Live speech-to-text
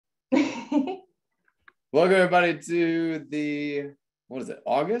Welcome everybody to the, what is it,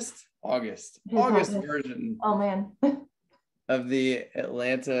 August version Oh man. of the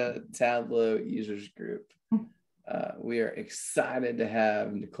Atlanta Tableau users group. We are excited to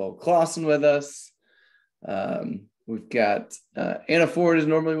have Nicole Clausen with us. We've got Anna Foard is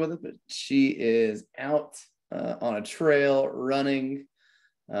normally with us, but she is out on a trail running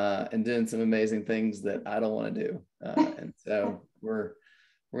and doing some amazing things that I don't want to do. And so we're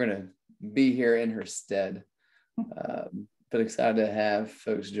going to be here in her stead. But excited to have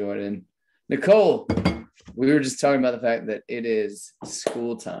folks join in. Nicole, we were just talking about the fact that it is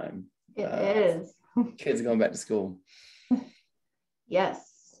school time. It is. Kids are going back to school.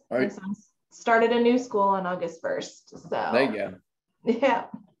 Yes. All right. My son started a new school on August 1st. So there you go. Yeah.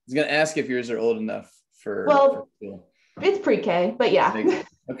 I was going to ask if yours are old enough for school. It's pre-K, but yeah.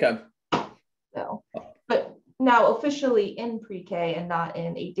 Okay. So, but now officially in pre-K and not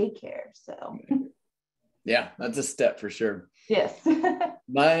in a daycare. So yeah, that's a step for sure. Yes.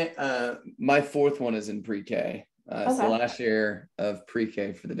 My fourth one is in pre-K. It's the Okay. last year of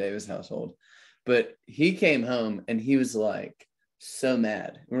pre-K for the Davis household. But he came home and he was like so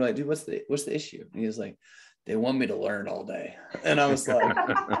mad. And we're like, dude, what's the issue? And he was like, they want me to learn all day. And I was like,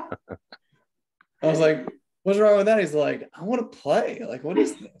 what's wrong with that? He's like, I want to play. Like, what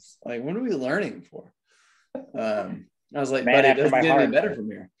is this? Like, what are we learning for? I was like, buddy, it doesn't get any better from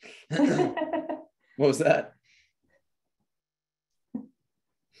here. What was that?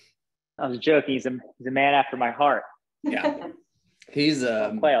 I was joking. He's a man after my heart. Yeah. He's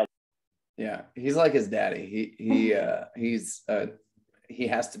yeah, he's like his daddy. He has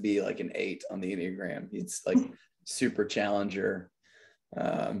to be like an 8 on the Enneagram. He's like super challenger.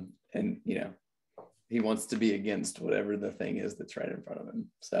 And you know, he wants to be against whatever the thing is that's right in front of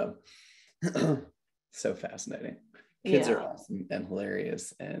him. So so fascinating. Kids are awesome and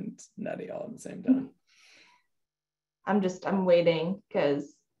hilarious and nutty all at the same time. I'm waiting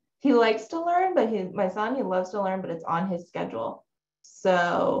because he likes to learn, but my son, he loves to learn, but it's on his schedule.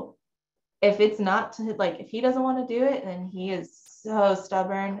 So if it's not if he doesn't want to do it, then he is so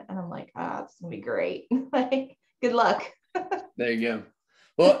stubborn. And I'm like, it's gonna be great. Like, good luck. There you go.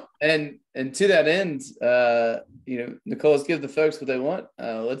 Well, and to that end, Nicole, let's give the folks what they want.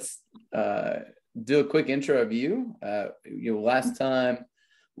 Let's do a quick intro of you. Last time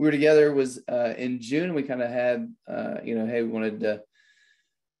we were together was in June. We kind of had, hey, we wanted to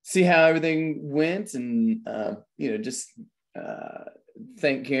see how everything went and, just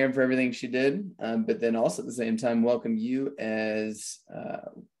thank Karen for everything she did. But then also at the same time, welcome you as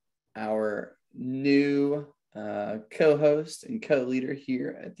our new co-host and co-leader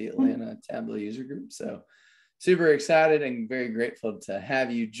here at the Atlanta Tableau user group. So super excited and very grateful to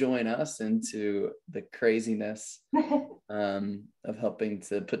have you join us into the craziness of helping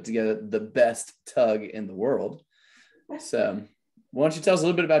to put together the best tug in the world. So why don't you tell us a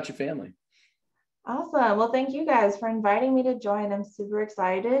little bit about your family? Awesome. Well, thank you guys for inviting me to join. I'm super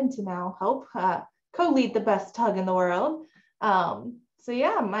excited to now help co-lead the best tug in the world. So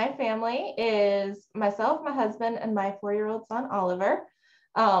yeah, my family is myself, my husband, and my 4-year-old son, Oliver.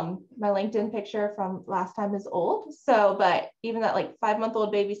 My LinkedIn picture from last time is old. So, but even that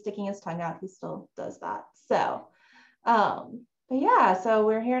 5-month-old baby sticking his tongue out, he still does that. So, but yeah, so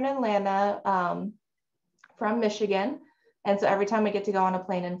we're here in Atlanta from Michigan. And so every time we get to go on a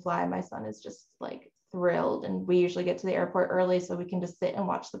plane and fly, my son is just thrilled. And we usually get to the airport early so we can just sit and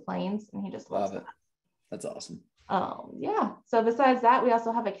watch the planes. And he just loves it. That's awesome. Yeah. So besides that, we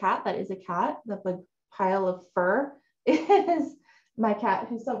also have a cat that is a cat. The big pile of fur is my cat,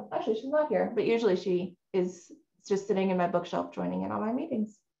 who's actually she's not here, but usually she is just sitting in my bookshelf joining in on my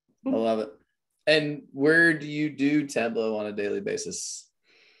meetings. I love it. And where do you do Tableau on a daily basis?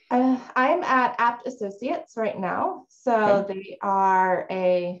 I'm at Apt Associates right now. So They are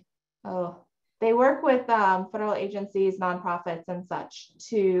they work with federal agencies, nonprofits, and such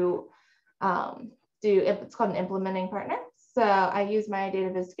to it's called an implementing partner. So I use my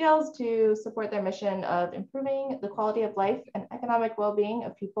data viz skills to support their mission of improving the quality of life and economic well-being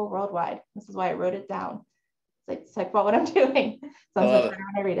of people worldwide. This is why I wrote it down. It's like about what I'm doing. So I'm so excited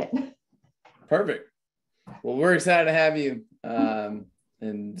when I read it. Perfect. Well, we're excited to have you and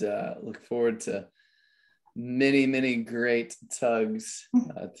look forward to many, many great tugs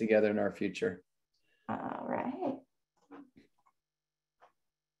together in our future. All right.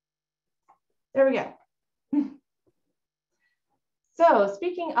 There we go. So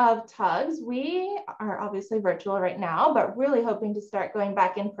speaking of tugs, we are obviously virtual right now, but really hoping to start going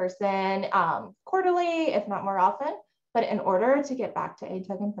back in person quarterly, if not more often. But in order to get back to a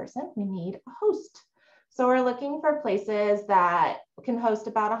tug in person, we need a host. So we're looking for places that can host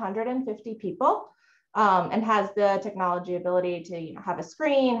about 150 people. and has the technology ability to have a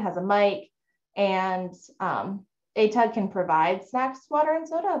screen, has a mic, and ATUG can provide snacks, water, and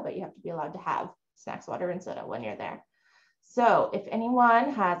soda, but you have to be allowed to have snacks, water, and soda when you're there. So if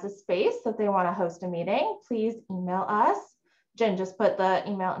anyone has a space that they want to host a meeting, please email us. Jen just put the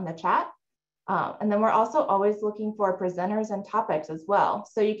email in the chat. And then we're also always looking for presenters and topics as well.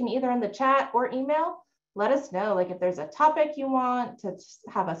 So you can either in the chat or email, let us know, like if there's a topic you want to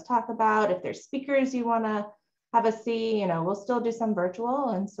have us talk about, if there's speakers you want to have us see, we'll still do some virtual.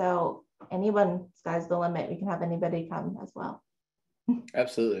 And so anyone, sky's the limit. We can have anybody come as well.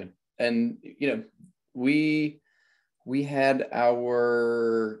 Absolutely. And, we had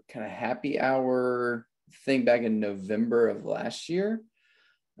our kind of happy hour thing back in November of last year.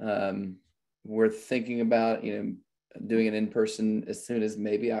 We're thinking about, doing it in person as soon as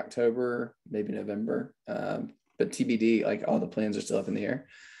maybe October, maybe November. But TBD, like all the plans are still up in the air.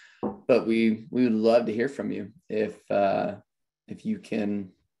 But we would love to hear from you if you can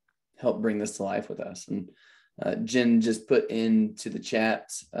help bring this to life with us. And Jen just put into the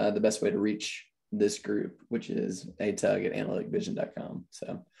chat the best way to reach this group, which is atug@analyticvision.com.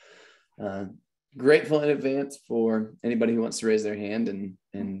 So grateful in advance for anybody who wants to raise their hand,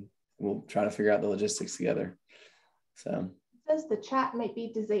 and we'll try to figure out the logistics together. So it says the chat might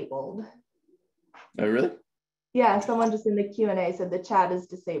be disabled. Oh, really? Yeah, someone just in the Q&A said the chat is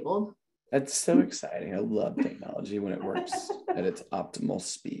disabled. That's so exciting. I love technology when it works at its optimal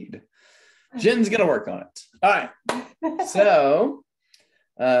speed. Jen's gonna work on it. All right. So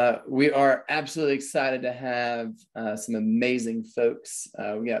we are absolutely excited to have some amazing folks.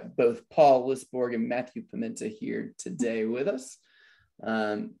 We got both Paul Lisborg and Matthew Pimenta here today with us.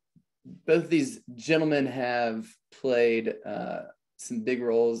 Both these gentlemen have played some big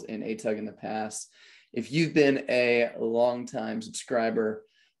roles in ATUG in the past. If you've been a longtime subscriber,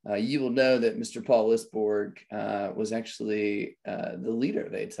 you will know that Mr. Paul Lisborg was actually the leader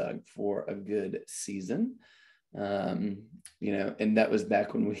of ATUG for a good season. And that was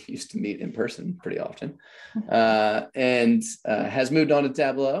back when we used to meet in person pretty often, and has moved on to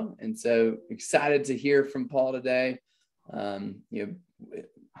Tableau. And so excited to hear from Paul today.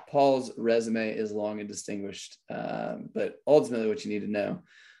 Paul's resume is long and distinguished, but ultimately what you need to know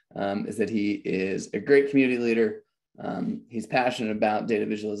is that he is a great community leader. He's passionate about data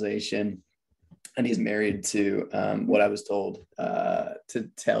visualization, and he's married to what I was told to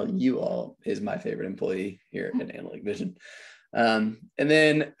tell you all is my favorite employee here at Analytic Vision. And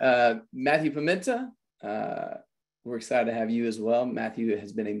then Matthew Pimenta, we're excited to have you as well. Matthew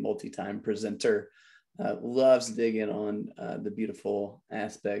has been a multi-time presenter, loves to dig in on the beautiful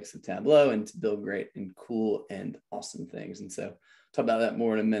aspects of Tableau and to build great and cool and awesome things. And so talk about that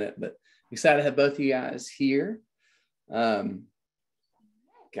more in a minute, but excited to have both of you guys here.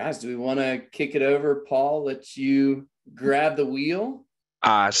 Guys, do we want to kick it over? Paul, let you grab the wheel.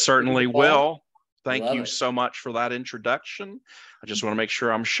 I certainly will. Thank you it. so much for that introduction. I just want to make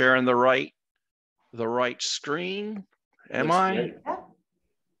sure I'm sharing the right screen. Am Looks I? great.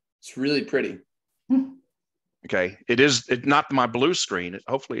 It's really pretty. Okay. It's not my blue screen.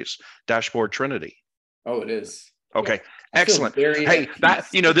 Hopefully it's dashboard Trinity. Oh, it is. Okay. Yeah. Excellent. Hey,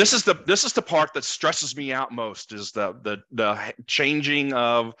 this is the part that stresses me out most, is the changing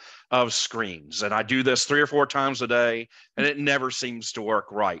of screens. And I do this 3 or 4 times a day, and it never seems to work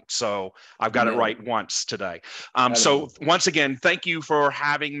right. So I've got it right once today. So once again, thank you for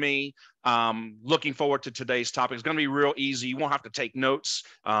having me. Looking forward to today's topic. It's going to be real easy. You won't have to take notes.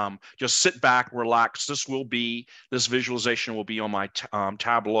 Just sit back, relax. This visualization will be on my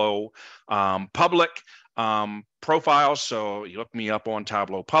Tableau public profile. So you look me up on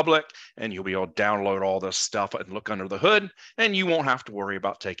Tableau public, and you'll be able to download all this stuff and look under the hood, and you won't have to worry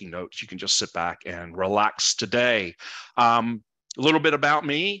about taking notes. You can just sit back and relax today. A little bit about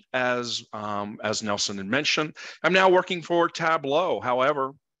me, as Nelson had mentioned, I'm now working for Tableau.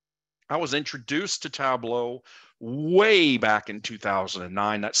 However, I was introduced to Tableau way back in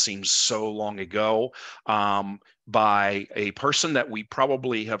 2009. That seems so long ago, by a person that we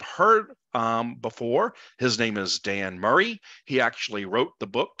probably have heard before. His name is Dan Murray. He actually wrote the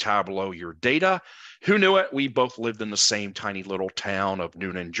book, Tableau Your Data. Who knew it? We both lived in the same tiny little town of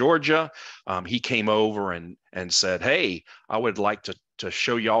Noonan, Georgia. He came over and said, hey, I would like to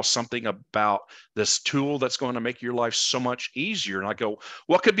show y'all something about this tool that's going to make your life so much easier. And I go,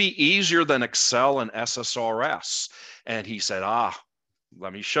 what could be easier than Excel and SSRS? And he said,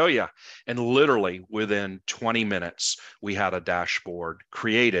 let me show you. And literally within 20 minutes, we had a dashboard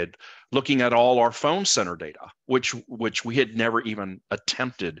created looking at all our phone center data, which we had never even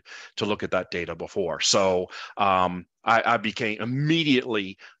attempted to look at that data before. So I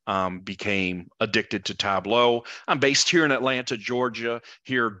immediately became addicted to Tableau. I'm based here in Atlanta, Georgia.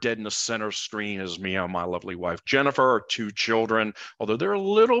 Here, dead in the center screen is me and my lovely wife, Jennifer, our 2 children, although they're a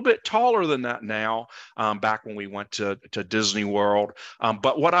little bit taller than that now, back when we went to Disney World.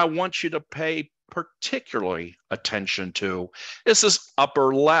 But what I want you to pay particularly attention to is this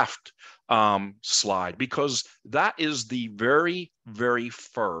upper left slide, because that is the very, very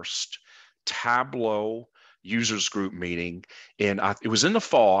first Tableau users group meeting. And it was in the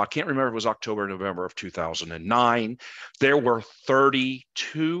fall. I can't remember if it was October or November of 2009. There were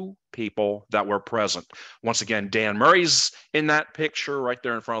 32 people that were present. Once again, Dan Murray's in that picture right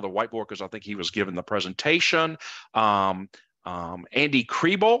there in front of the whiteboard, because I think he was giving the presentation. Andy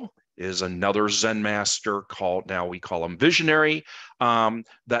Kriebel is another Zen master now we call him Visionary,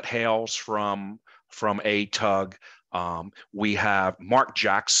 that hails from ATUG. We have Mark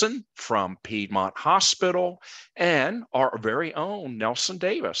Jackson from Piedmont Hospital, and our very own Nelson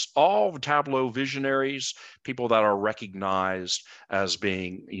Davis, all Tableau visionaries, people that are recognized as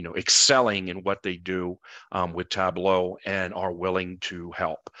being, excelling in what they do with Tableau and are willing to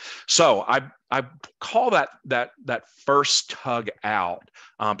help. So I call that first tug out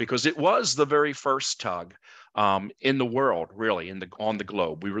because it was the very first tug in the world, really, on the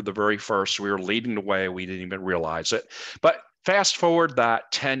globe. We were the very first. We were leading the way. We didn't even realize it. But fast forward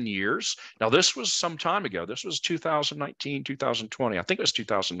that 10 years. Now, this was some time ago. This was 2019, 2020. I think it was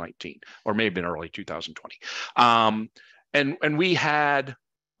 2019, or maybe in early 2020. And we had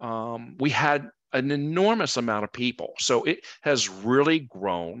an enormous amount of people. So it has really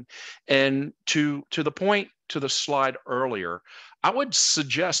grown. And to the point, to the slide earlier, I would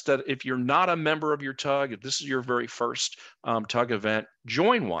suggest that if you're not a member of your TUG, if this is your very first TUG event,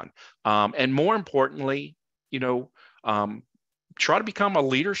 join one. And more importantly, try to become a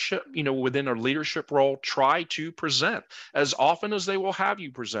leadership, within a leadership role. Try to present as often as they will have you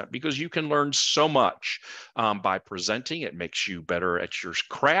present, because you can learn so much by presenting. It makes you better at your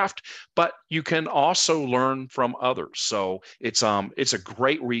craft, but you can also learn from others. So it's a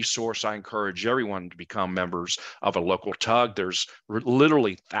great resource. I encourage everyone to become members of a local TUG. There's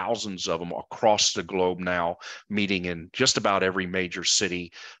literally thousands of them across the globe now, meeting in just about every major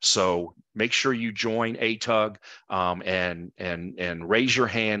city. So make sure you join a TUG and raise your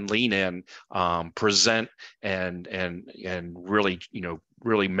hand, lean in, present, and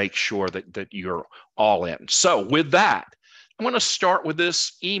really make sure that you're all in. So with that, I'm going to start with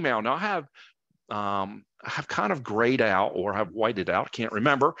this email. Now I have kind of grayed out, or have whited out, can't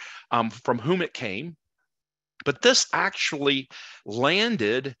remember from whom it came, but this actually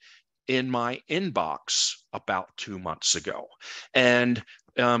landed in my inbox about 2 months ago. And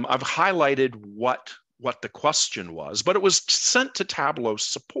I've highlighted what the question was, but it was sent to Tableau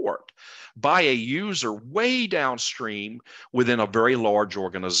support by a user way downstream within a very large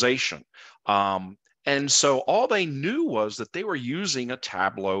organization. And so all they knew was that they were using a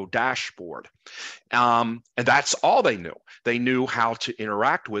Tableau dashboard. And that's all they knew. They knew how to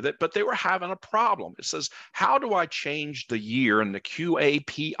interact with it, but they were having a problem. It says, how do I change the year in the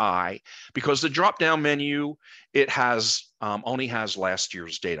QAPI? Because the drop-down menu, it has only has last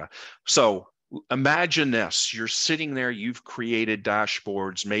year's data. So imagine this, you're sitting there, you've created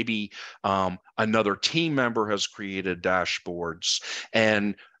dashboards, maybe another team member has created dashboards,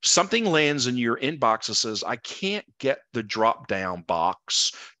 and something lands in your inbox that says, I can't get the drop-down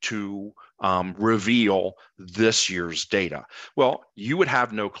box to reveal this year's data. Well, you would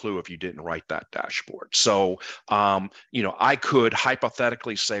have no clue if you didn't write that dashboard. So, I could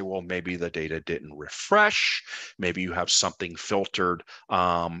hypothetically say, well, maybe the data didn't refresh. Maybe you have something filtered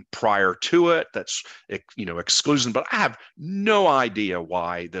prior to it that's, exclusion, but I have no idea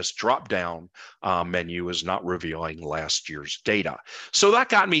why this drop-down menu is not revealing last year's data. So that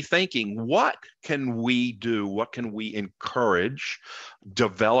got me thinking, what can we do? What can we encourage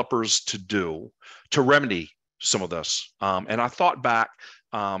developers to do to remedy some of this? And I thought back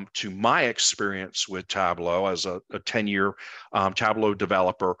to my experience with Tableau as a 10-year Tableau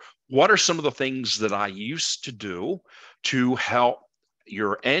developer. What are some of the things that I used to do to help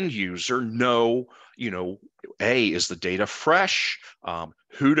your end user know, is the data fresh,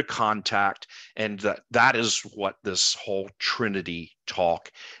 who to contact, and that is what this whole Trinity talk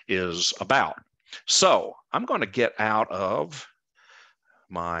is about. So I'm going to get out of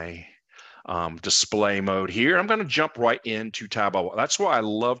my display mode here. I'm going to jump right into Tableau. That's why I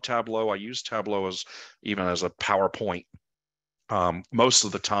love Tableau. I use Tableau even as a PowerPoint most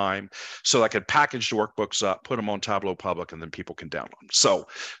of the time, so I could package the workbooks up, put them on Tableau Public, and then people can download them. So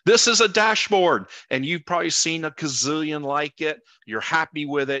this is a dashboard, and you've probably seen a gazillion like it. You're happy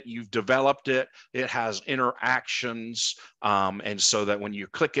with it. You've developed it. It has interactions, and so that when you're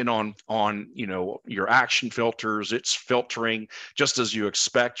clicking on your action filters, it's filtering just as you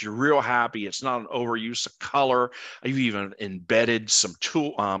expect. You're real happy. It's not an overuse of color. You've even embedded some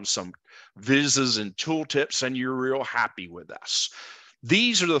vizzes and tooltips, and you're real happy with this.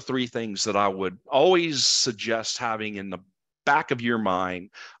 These are the three things that I would always suggest having in the back of your mind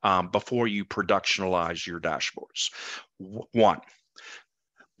before you productionalize your dashboards. One,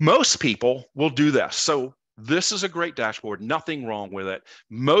 most people will do this. So this is a great dashboard, nothing wrong with it.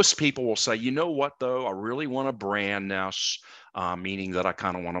 Most people will say, you know what, though, I really want a brand now, meaning that I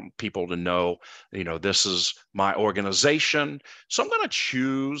kind of want people to know, this is my organization. So I'm going to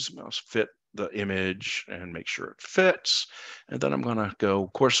choose, fit the image and make sure it fits. And then I'm going to go,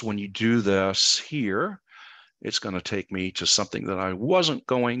 of course, when you do this here, it's going to take me to something that I wasn't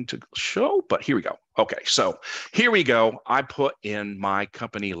going to show, but here we go. Okay, so here we go. I put in my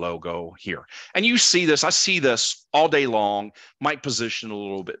company logo here. And you see this, I see this all day long, might position a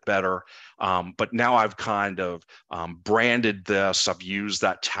little bit better, but now I've kind of branded this. I've used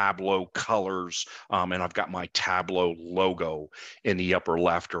that Tableau colors, and I've got my Tableau logo in the upper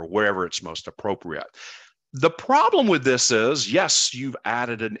left or wherever it's most appropriate. The problem with this is, yes, you've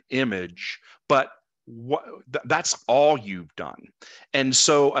added an image, but that's all you've done. And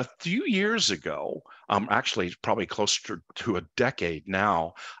so a few years ago, actually probably closer to a decade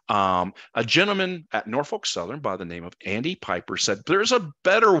now, a gentleman at Norfolk Southern by the name of Andy Piper said, there's a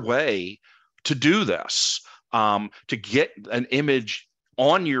better way to do this, to get an image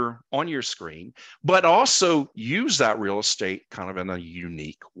on your screen, but also use that real estate kind of in a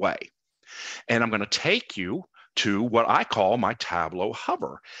unique way. And I'm going to take you to what I call my Tableau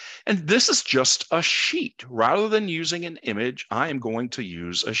hover. And this is just a sheet. Rather than using an image, I am going to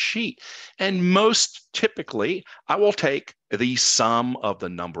use a sheet. And most typically, I will take the sum of the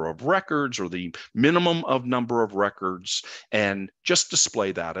number of records or the minimum of number of records and just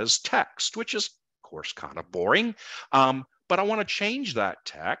display that as text, which is, of course, kind of boring. But I want to change that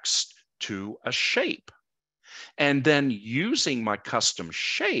text to a shape. And then using my custom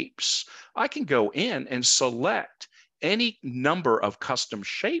shapes, I can go in and select any number of custom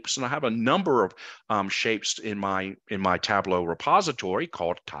shapes. And I have a number of shapes in my Tableau repository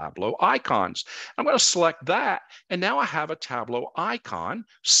called Tableau icons. I'm going to select that. And now I have a Tableau icon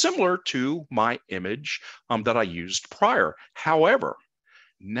similar to my image that I used prior. However,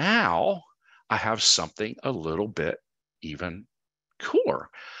 now I have something a little bit even cooler.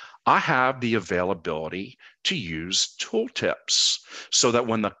 I have the availability to use tooltips so that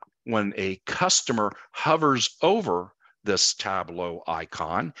when a customer hovers over this Tableau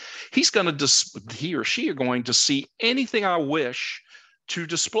icon, he or she are going to see anything I wish to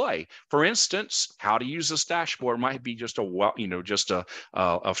display. For instance, how to use this dashboard might be just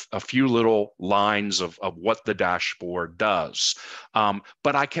a few little lines of what the dashboard does.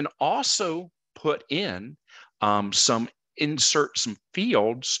 But I can also put in insert some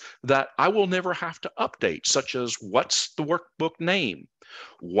fields that I will never have to update, such as what's the workbook name,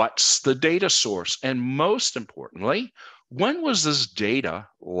 what's the data source, and most importantly, when was this data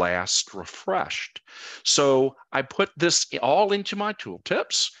last refreshed? So I put this all into my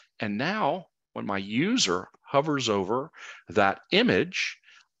tooltips, and now when my user hovers over that image,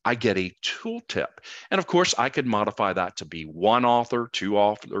 I get a tooltip. And of course, I could modify that to be one author, two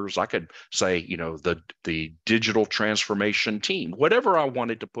authors. I could say, the digital transformation team, whatever I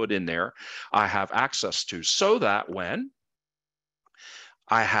wanted to put in there, I have access to, so that when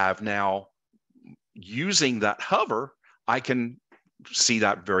I have now using that hover, I can see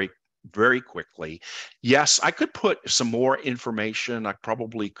that very, very quickly. Yes, I could put some more information. I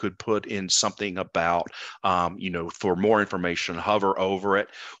probably could put in something about, for more information, hover over it.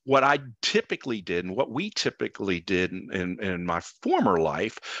 What I typically did and what we typically did in my former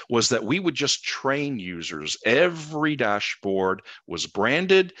life was that we would just train users. Every dashboard was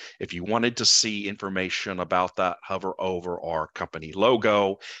branded. If you wanted to see information about that, hover over our company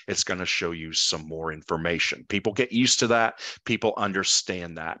logo. It's going to show you some more information. People get used to that. People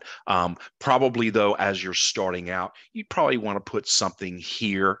understand that. Probably though, as you're starting out, you probably want to put something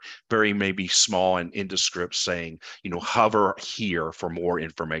here, very maybe small and indescript, saying, hover here for more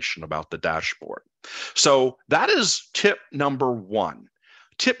information about the dashboard. So that is tip number one.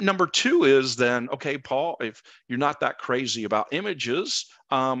 Tip number two is then, okay, Paul, if you're not that crazy about images,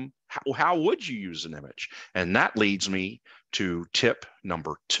 how would you use an image? And that leads me to tip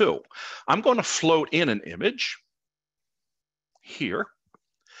number two. I'm going to float in an image. here.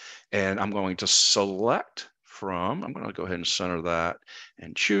 And I'm going to select from, I'm going to go ahead and center that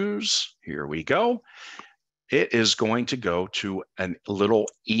and choose. Here we go. It is going to go to a little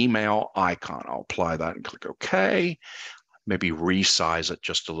email icon. I'll apply that and click OK. Maybe resize it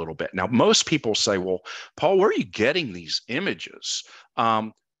just a little bit. Now, most people say, well, Paul, where are you getting these images?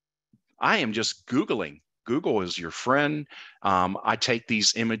 I am just Googling. Google is your friend. I take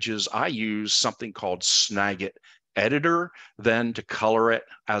these images. I use something called Snagit Editor then to color it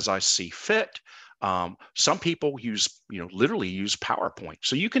as I see fit. Some people use, literally use PowerPoint.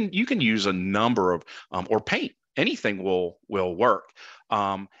 So you can use a number of, or Paint. Anything will work.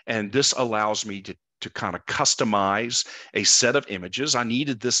 And this allows me to kind of customize a set of images. I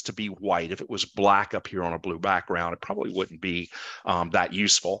needed this to be white. If it was black up here on a blue background, it probably wouldn't be that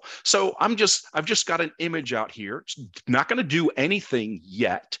useful. So I've just got an image out here. It's not going to do anything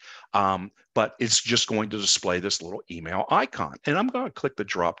yet, but it's just going to display this little email icon. And I'm going to click the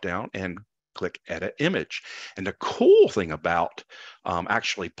drop down and click Edit Image. And the cool thing about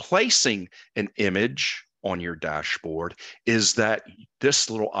actually placing an image on your dashboard is that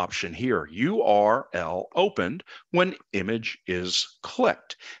this little option here, URL opened when image is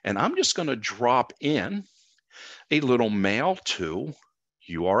clicked. And I'm just going to drop in a little mail to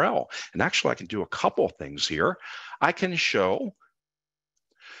URL. And actually, I can do a couple of things here. I can show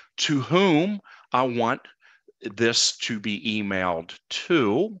to whom I want this to be emailed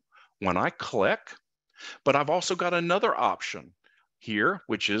to when I click, but I've also got another option here,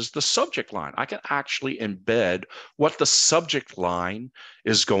 which is the subject line. I can actually embed what the subject line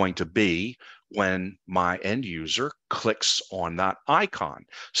is going to be when my end user clicks on that icon.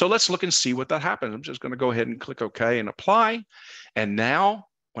 So let's look and see what that happens. I'm just going to go ahead and click OK and apply. And now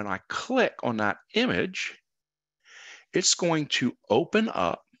when I click on that image, it's going to open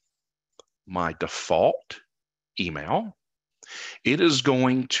up my default email. It is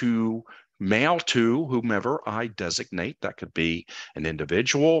going to mail to whomever I designate. That could be an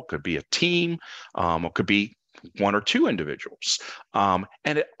individual, could be a team, it could be one or two individuals. And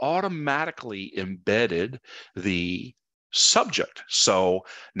it automatically embedded the subject. So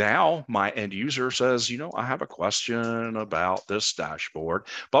now my end user says, I have a question about this dashboard,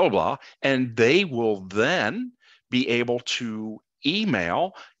 blah, blah, blah. And they will then be able to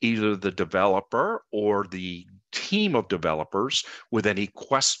email either the developer or the team of developers with any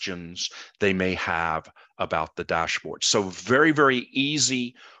questions they may have about the dashboard. So very, very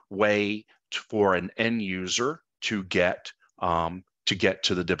easy way for an end user to get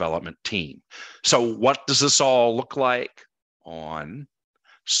to the development team. So what does this all look like on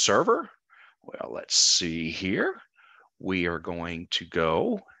server? Well, let's see here. We are going to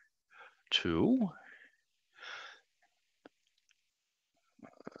go to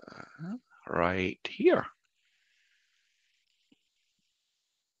right here.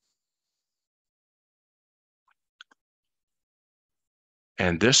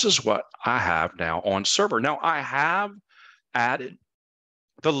 And this is what I have now on server. Now I have added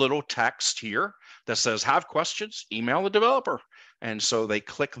the little text here that says, have questions, email the developer. And so they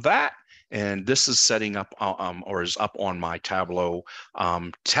click that, and this is setting up or is up on my Tableau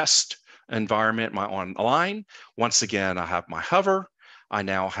test environment, my online. Once again, I have my hover. I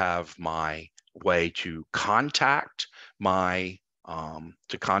now have my way to contact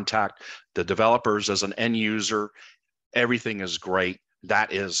the developers as an end user. Everything is great.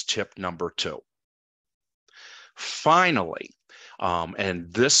 That is tip number 2. Finally,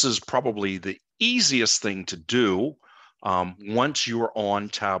 and this is probably the easiest thing to do once you're on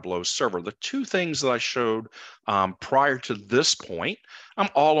Tableau server. The 2 things that I showed prior to this point, I'm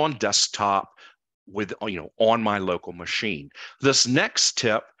all on desktop with, on my local machine. This next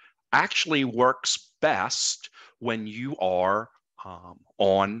tip actually works best when you are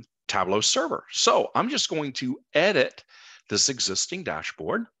on Tableau server. So I'm just going to edit this existing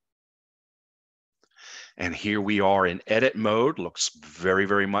dashboard. And here we are in edit mode. Looks very,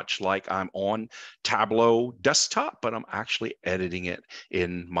 very much like I'm on Tableau desktop, but I'm actually editing it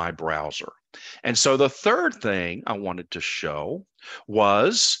in my browser. And so the third thing I wanted to show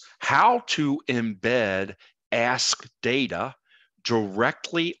was how to embed Ask Data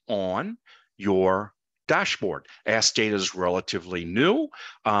directly on your dashboard. Ask Data is relatively new.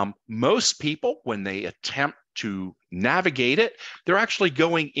 Most people, when they attempt to navigate it, they're actually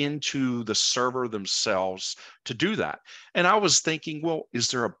going into the server themselves to do that. And I was thinking, well, is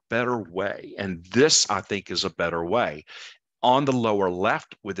there a better way? And this, I think, is a better way. On the lower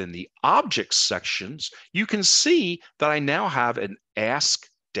left, within the objects sections, you can see that I now have an Ask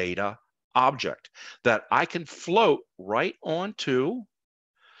Data object that I can float right onto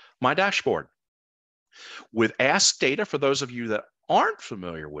my dashboard. With Ask Data, for those of you that aren't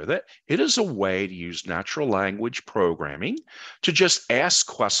familiar with it, it is a way to use natural language programming to just ask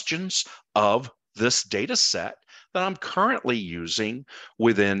questions of this data set that I'm currently using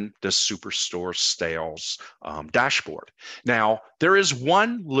within the Superstore Sales dashboard. Now, there is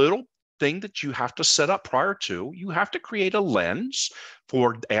one little thing that you have to set up prior to. You have to create a lens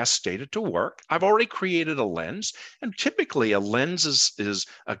for Ask Data to work. I've already created a lens, and typically a lens is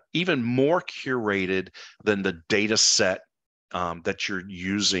even more curated than the data set that you're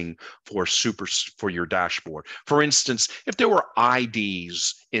using for your dashboard. For instance, if there were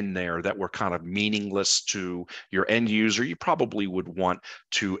IDs in there that were kind of meaningless to your end user, you probably would want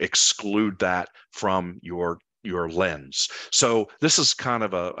to exclude that from your lens. So this is kind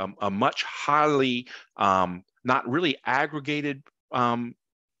of a much highly not really aggregated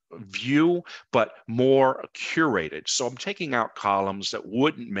view, but more curated. So I'm taking out columns that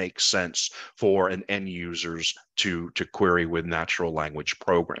wouldn't make sense for an end users to query with natural language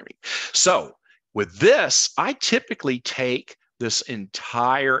programming. So with this, I typically take this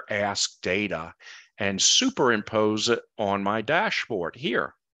entire Ask Data and superimpose it on my dashboard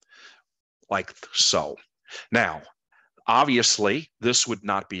here, like so. Now, obviously, this would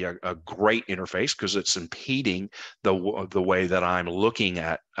not be a great interface because it's impeding the way that I'm looking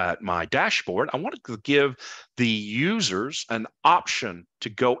at my dashboard. I want to give the users an option to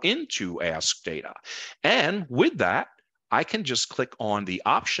go into Ask Data. And with that, I can just click on the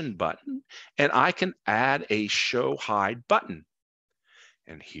option button and I can add a show hide button.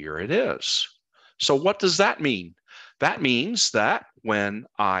 And here it is. So what does that mean? That means that when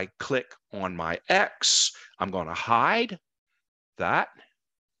I click on my X, I'm going to hide that.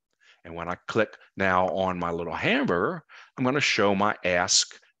 And when I click now on my little hamburger, I'm going to show my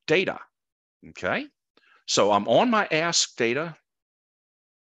Ask Data. Okay. So I'm on my Ask Data.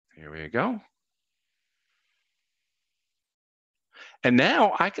 Here we go. And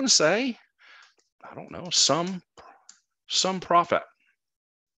now I can say, I don't know, some profit.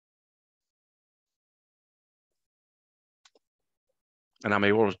 And I'm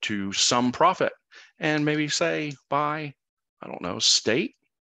able to sum profit and maybe say by, I don't know, state.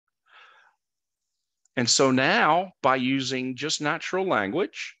 And so now by using just natural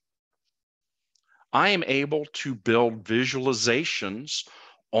language, I am able to build visualizations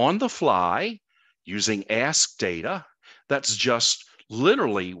on the fly using Ask Data. That's just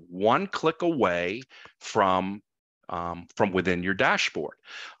literally one click away from within your dashboard.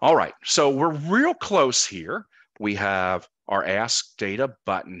 All right, so we're real close here. We have our Ask Data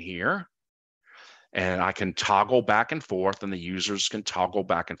button here, and I can toggle back and forth, and the users can toggle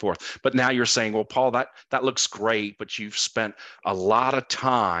back and forth. But now you're saying, well, Paul, that looks great, but you've spent a lot of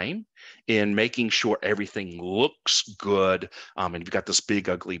time in making sure everything looks good. And you've got this big,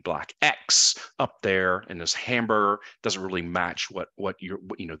 ugly black X up there, and this hamburger doesn't really match what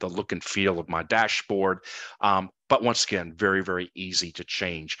the look and feel of my dashboard. But once again, very, very easy to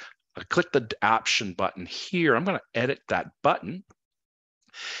change. I click the option button here. I'm going to edit that button.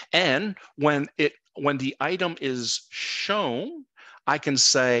 And when the item is shown, I can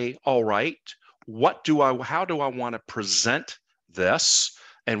say, all right, how do I want to present this?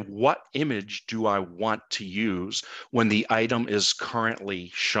 And what image do I want to use when the item is currently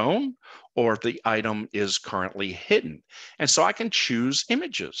shown or the item is currently hidden? And so I can choose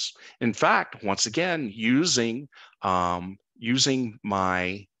images. In fact, once again, using my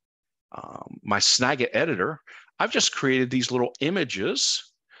Snagit editor, I've just created these little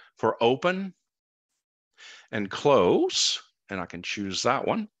images for open and close, and I can choose that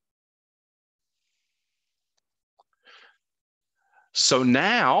one. So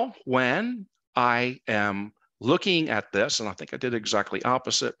now when I am looking at this, and I think I did exactly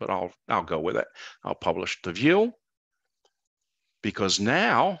opposite, but I'll go with it. I'll publish the view, because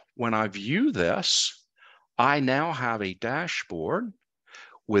now when I view this, I now have a dashboard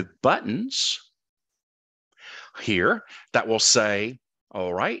with buttons here that will say,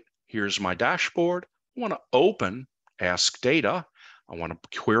 all right, here's my dashboard. I want to open Ask Data. I want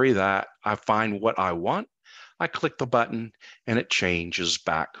to query that. I find what I want. I click the button and it changes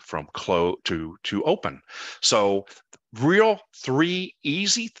back from close to open. So three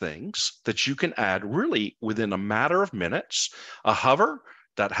easy things that you can add really within a matter of minutes. A hover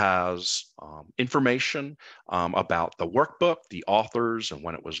that has information about the workbook, the authors, and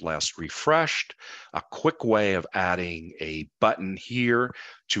when it was last refreshed. A quick way of adding a button here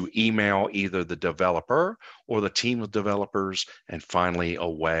to email either the developer or the team of developers. And finally, a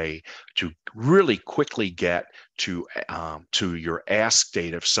way to really quickly get to your ask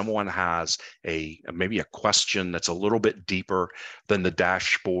data if someone has maybe a question that's a little bit deeper than the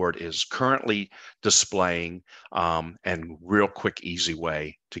dashboard is currently displaying, and real quick, easy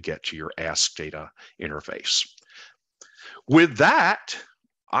way to get to your ask data interface. With that,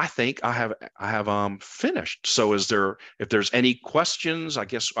 I think I have finished. So if there's any questions, I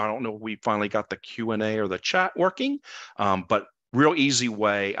guess, I don't know if we finally got the Q&A or the chat working, but real easy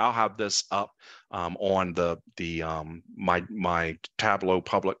way, I'll have this up on my Tableau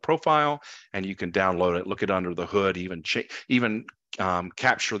public profile, and you can download it, look it under the hood, even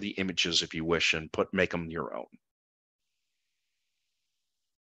capture the images if you wish, and make them your own.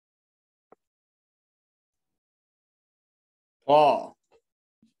 Paul.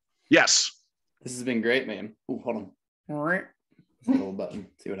 Yes. This has been great, man. Ooh, hold on. Little button.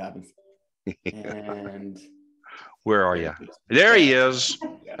 See what happens. And where are you? There he is.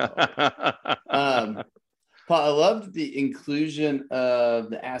 Paul, I loved the inclusion of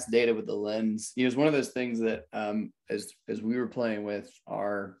the Ask Data with the lens. It's one of those things that as we were playing with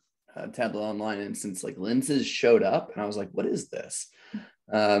our Tableau Online instance, like lenses showed up, and I was like, "What is this?"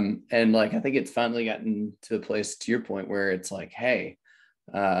 And like, I think it's finally gotten to a place, to your point, where it's like, "Hey,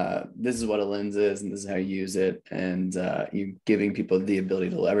 this is what a lens is, and this is how you use it," and you giving people the ability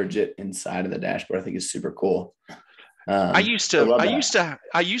to leverage it inside of the dashboard, I think is super cool. I used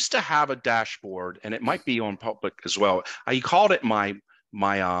to have a dashboard, and it might be on public as well. I called it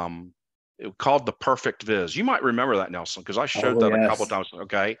called the Perfect Viz. You might remember that, Nelson, because I showed that a couple of times.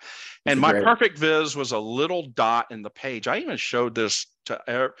 Okay. And my Perfect Viz was a little dot in the page. I even showed this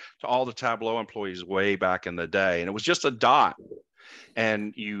to all the Tableau employees way back in the day, and it was just a dot.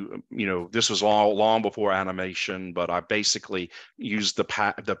 And this was long before animation, but I basically used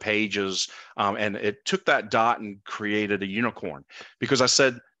the pages, and it took that dot and created a unicorn, because I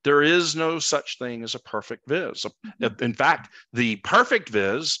said there is no such thing as a perfect viz. In fact, the perfect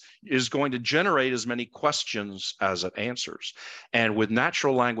viz is going to generate as many questions as it answers. And with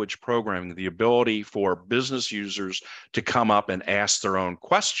natural language programming, the ability for business users to come up and ask their own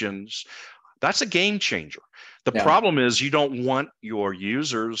questions, that's a game changer. The problem is you don't want your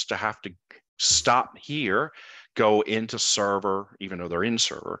users to have to stop here, go into server, even though they're in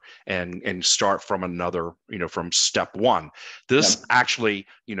server, and start from another, from step one. This actually,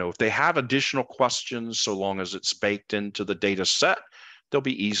 if they have additional questions, so long as it's baked into the data set, they'll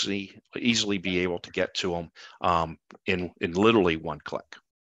be easily be able to get to them in literally one click.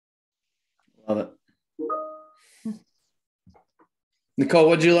 Love it. Nicole,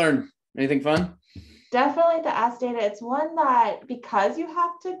 what'd you learn? Anything fun? Definitely the Ask Data. It's one that, because you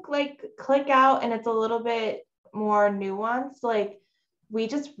have to click out and it's a little bit more nuanced, like we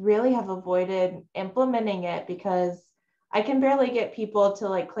just really have avoided implementing it, because I can barely get people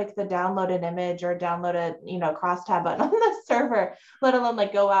to click the download an image or download a crosstab button on the server, let alone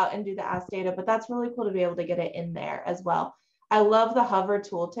go out and do the Ask Data. But that's really cool to be able to get it in there as well. I love the hover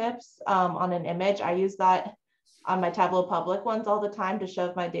tooltips on an image. I use that on my Tableau public ones all the time to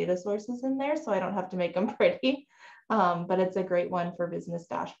shove my data sources in there, so I don't have to make them pretty. But it's a great one for business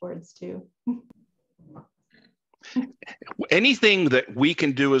dashboards too. Anything that we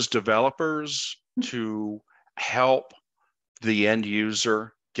can do as developers to help the end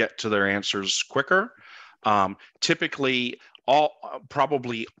user get to their answers quicker. Typically,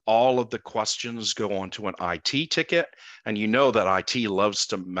 probably all of the questions go onto an IT ticket, and that IT loves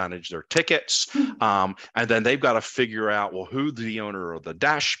to manage their tickets, and then they've got to figure out, well, who the owner of the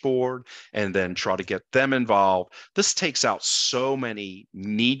dashboard, and then try to get them involved. This takes out so many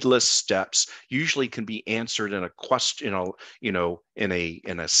needless steps. Usually can be answered in a question, in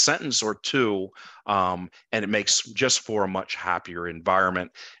a sentence or two, and it makes just for a much happier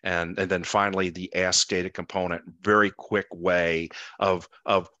environment. And then finally, the Ask Data component, very quick way of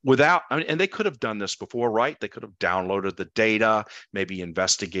without, and they could have done this before, right? They could have downloaded the data, maybe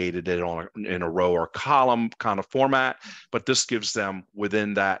investigated it in a row or column kind of format, but this gives them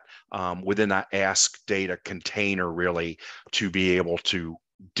within that Ask Data container really to be able to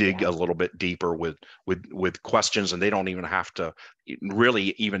dig a little bit deeper with questions, and they don't even have to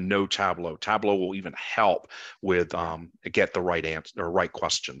really even know Tableau. Tableau will even help with get the right answer or right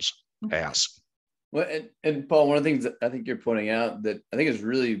questions asked. Well, and Paul, one of the things that I think you're pointing out that I think is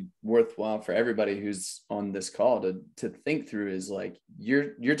really worthwhile for everybody who's on this call to think through is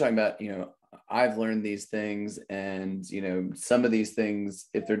you're talking about, I've learned these things, and some of these things,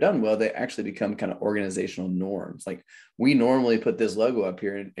 if they're done well, they actually become kind of organizational norms. Like, we normally put this logo up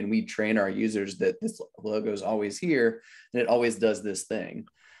here, and we train our users that this logo is always here and it always does this thing.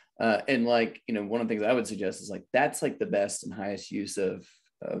 And one of the things I would suggest is that's the best and highest use of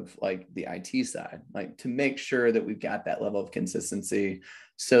like the IT side, like to make sure that we've got that level of consistency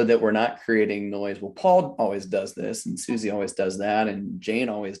so that we're not creating noise. Well, Paul always does this, and Susie always does that, and Jane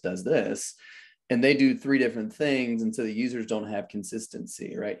always does this, and they do 3 different things. And so the users don't have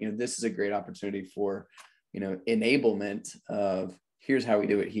consistency, right? This is a great opportunity for, enablement of here's how we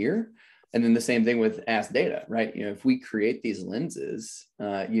do it here. And then the same thing with Ask Data, right? If we create these lenses,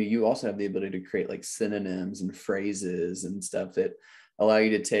 you also have the ability to create like synonyms and phrases and stuff that allow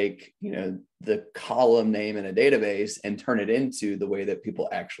you to take, the column name in a database and turn it into the way that people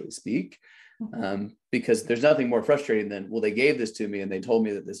actually speak. Because there's nothing more frustrating than, well, they gave this to me and they told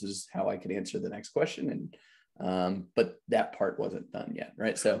me that this is how I could answer the next question. And, but that part wasn't done yet,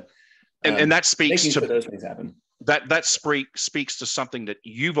 right? So, and that speaks to sure those things happen. That speaks to something that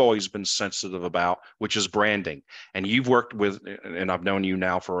you've always been sensitive about, which is branding. And you've worked with, and I've known you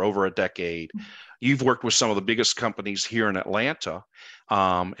now for over a decade. You've worked with some of the biggest companies here in Atlanta.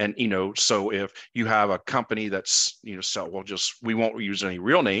 And, so if you have a company that's, we won't use any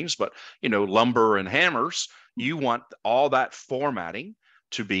real names, but, Lumber and Hammers, you want all that formatting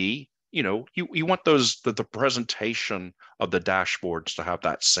to be, you want the presentation of the dashboards to have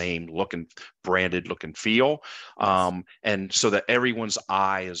that same branded look and feel. And so that everyone's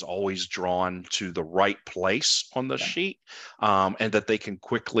eye is always drawn to the right place on the sheet, and that they can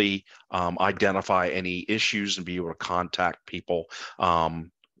quickly identify any issues and be able to contact people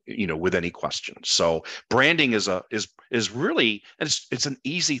with any questions. So branding is really, and it's an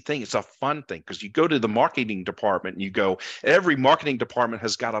easy thing. It's a fun thing, because you go to the marketing department and every marketing department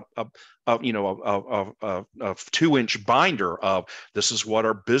has got a 2-inch binder of, this is what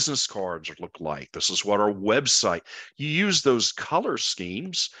our business cards look like. This is what our website. You use those color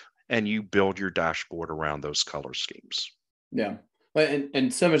schemes and you build your dashboard around those color schemes. Yeah. Well,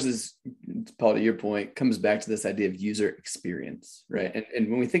 and so much this, Paul, to your point, comes back to this idea of user experience, right? And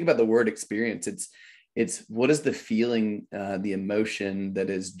when we think about the word experience, it's what is the feeling, the emotion that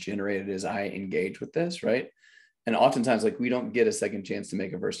is generated as I engage with this, right? And oftentimes, like, we don't get a second chance to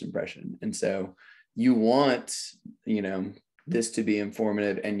make a first impression. And so you want, this to be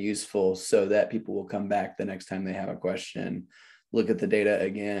informative and useful so that people will come back the next time they have a question, look at the data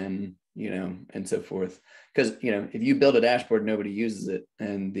again, and so forth. Because, if you build a dashboard, nobody uses it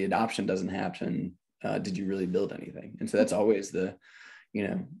and the adoption doesn't happen, did you really build anything? And so that's always the,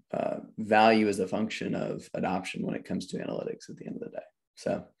 value as a function of adoption when it comes to analytics at the end of the day.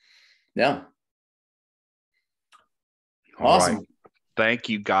 So, yeah. Awesome. Right. Thank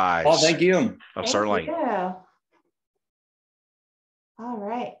you, guys. Paul, thank you. Certainly. Yeah. All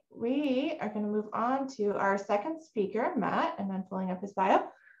right. We are going to move on to our second speaker, Matt, and I'm pulling up his bio.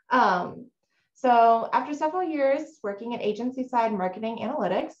 So after several years working in agency-side marketing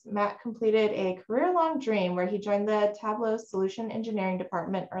analytics, Matt completed a career-long dream where he joined the Tableau Solution Engineering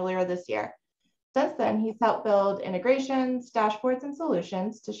Department earlier this year. Since then, he's helped build integrations, dashboards, and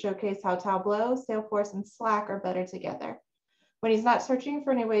solutions to showcase how Tableau, Salesforce, and Slack are better together. When he's not searching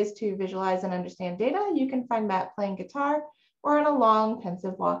for new ways to visualize and understand data, you can find Matt playing guitar or on a long,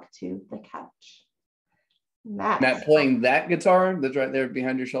 pensive walk to the couch. Matt playing that guitar that's right there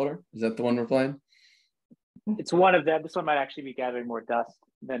behind your shoulder. Is that the one we're playing? It's one of them. This one might actually be gathering more dust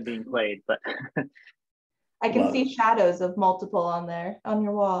than being played, but I can see shadows of multiple on there on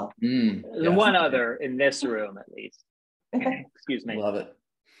your wall. One other in this room, at least. Excuse me. Love it.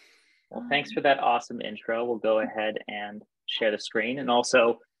 Well, thanks for that awesome intro. We'll go ahead and share the screen, and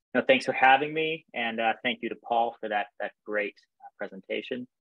also, thanks for having me, and thank you to Paul for that great presentation.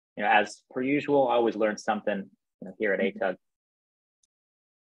 As per usual, I always learn something here at ATUG.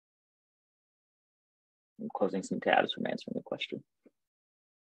 I'm closing some tabs from answering the question.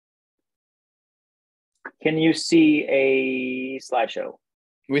 Can you see a slideshow?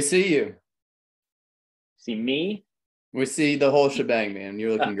 We see you. See me? We see the whole shebang, man.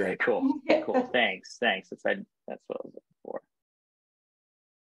 You're looking great. Cool. Thanks. That's what I was looking for.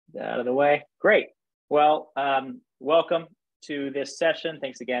 Get out of the way. Great. Well, welcome to this session.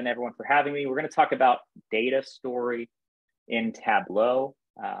 Thanks again, everyone, for having me. We're going to talk about data story in Tableau.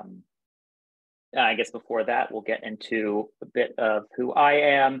 I guess before that, we'll get into a bit of who I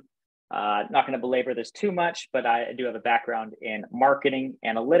am. Not going to belabor this too much, but I do have a background in marketing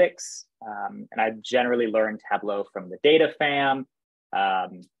analytics, and I generally learned Tableau from the Data Fam.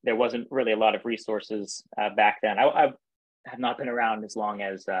 There wasn't really a lot of resources back then. I have not been around as long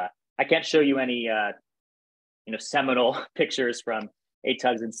as I can't show you any seminal pictures from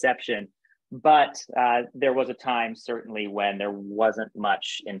ATUG's inception, but there was a time certainly when there wasn't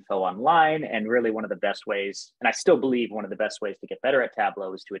much info online, and really one of the best ways, and I still believe one of the best ways to get better at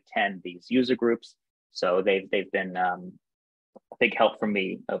Tableau is to attend these user groups. So they've been a big help from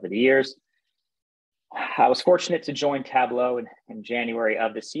me over the years. I was fortunate to join Tableau in January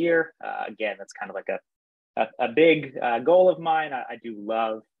of this year. Again, that's kind of like a big goal of mine. I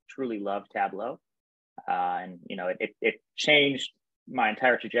do truly love Tableau. And, you know, it changed my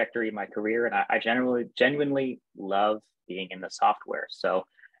entire trajectory in my career. And I genuinely love being in the software. So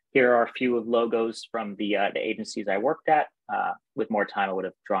here are a few of logos from the agencies I worked at. With more time, I would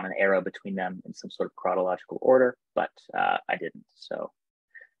have drawn an arrow between them in some sort of chronological order, but I didn't. So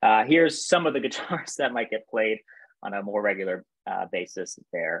here's some of the guitars that might get played on a more regular basis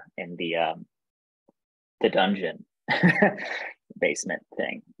there in the dungeon basement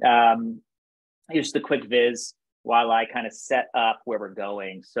thing. Here's the quick viz while I kind of set up where we're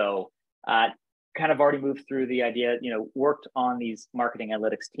going. So kind of already moved through the idea, you know, worked on these marketing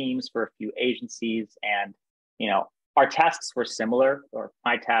analytics teams for a few agencies, and, you know, our tasks were similar, or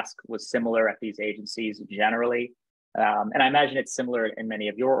my task was similar at these agencies generally. And I imagine it's similar in many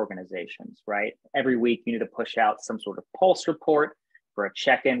of your organizations, right? Every week you need to push out some sort of pulse report for a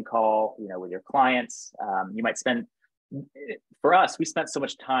check-in call, you know, with your clients. You might spend, for us, we spent so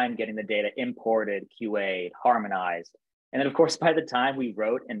much time getting the data imported, QA'd, harmonized. And then of course, by the time we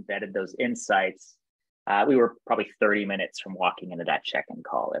wrote and vetted those insights, we were probably 30 minutes from walking into that check-in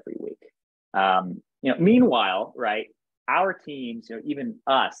call every week. You know, meanwhile, right, our teams, you know, even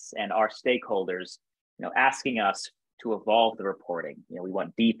us and our stakeholders, you know, asking us to evolve the reporting. You know, we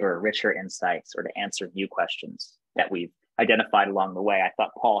want deeper, richer insights, or to answer new questions that we've identified along the way. I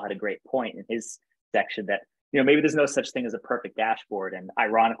thought Paul had a great point in his section that, you know, maybe there's no such thing as a perfect dashboard. And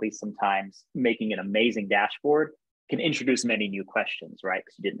ironically, sometimes making an amazing dashboard can introduce many new questions, right?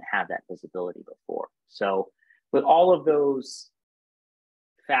 Because you didn't have that visibility before. So with all of those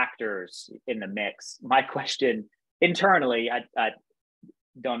factors in the mix, my question internally, I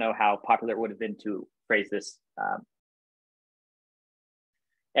don't know how popular it would have been to phrase this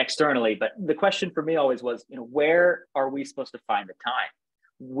externally, but the question for me always was, you know, where are we supposed to find the time?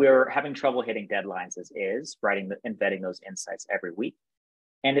 We're having trouble hitting deadlines as is, writing and vetting those insights every week.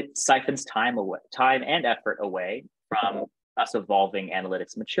 And it siphons time and effort away from us evolving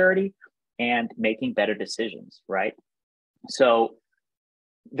analytics maturity and making better decisions, right? So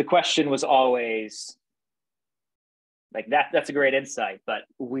the question was always like, that's a great insight, but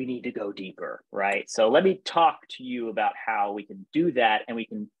we need to go deeper, right? So let me talk to you about how we can do that,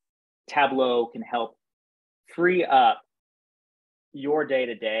 and Tableau can help free up your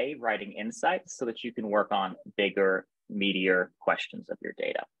day-to-day writing insights so that you can work on bigger, meatier questions of your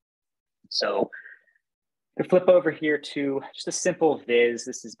data. So to flip over here to just a simple viz,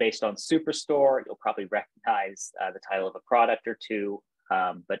 this is based on Superstore. You'll probably recognize the title of a product or two,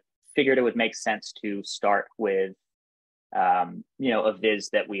 but figured it would make sense to start with you know, a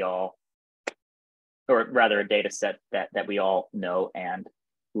viz that we all, or rather a data set that we all know and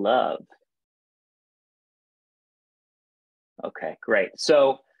love. Okay, great.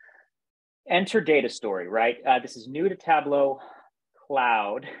 So enter data story, right? This is new to Tableau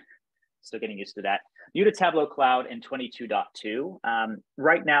Cloud. Still getting used to that. New to Tableau Cloud in 22.2.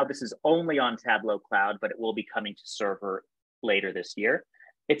 Right now, this is only on Tableau Cloud, but it will be coming to server later this year.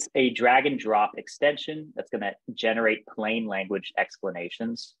 It's a drag and drop extension that's going to generate plain language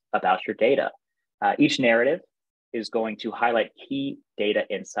explanations about your data. Each narrative is going to highlight key data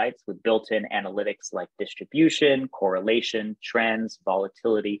insights with built-in analytics like distribution, correlation, trends,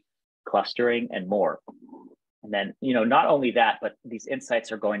 volatility, clustering, and more. And then, you know, not only that, but these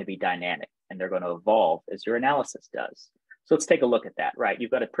insights are going to be dynamic and they're going to evolve as your analysis does. So let's take a look at that, right?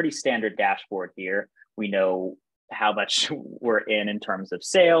 You've got a pretty standard dashboard here. We know how much we're in terms of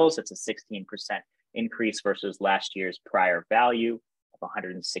sales. It's a 16% increase versus last year's prior value of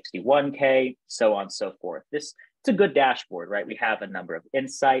 161K, so on and so forth. It's a good dashboard, right? We have a number of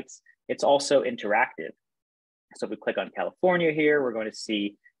insights. It's also interactive. So if we click on California here, we're going to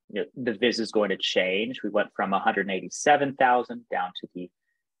see, you know, the viz is going to change. We went from 187,000 down to the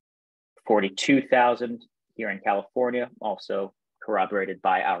 42,000 here in California, also corroborated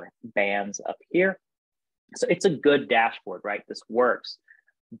by our bands up here. So it's a good dashboard, right? This works.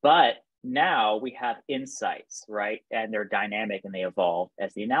 But now we have insights, right? And they're dynamic and they evolve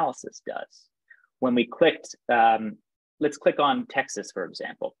as the analysis does. When we clicked, let's click on Texas, for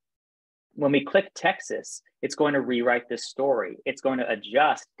example. When we click Texas, it's going to rewrite this story. It's going to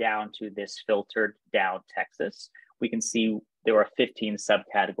adjust down to this filtered down Texas. We can see there are 15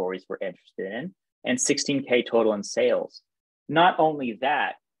 subcategories we're interested in and 16K total in sales. Not only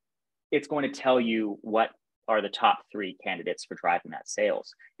that, it's going to tell you what are the top 3 candidates for driving that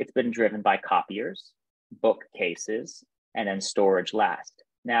sales. It's been driven by copiers, bookcases, and then storage last.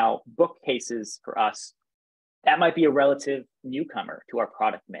 Now, bookcases for us that might be a relative newcomer to our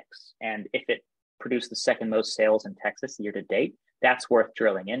product mix. And if it produced the second most sales in Texas year to date, that's worth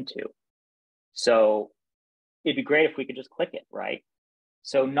drilling into. So it'd be great if we could just click it, right?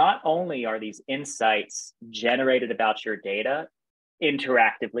 So not only are these insights generated about your data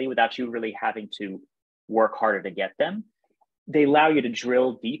interactively without you really having to work harder to get them, they allow you to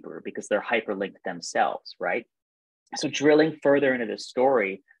drill deeper because they're hyperlinked themselves, right? So drilling further into this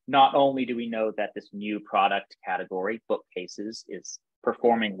story, not only do we know that this new product category, bookcases, is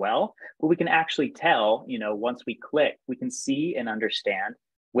performing well, but we can actually tell, once we click, we can see and understand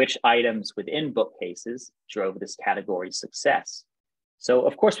which items within bookcases drove this category's success. So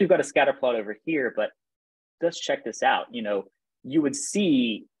of course, we've got a scatter plot over here, but let's check this out. You would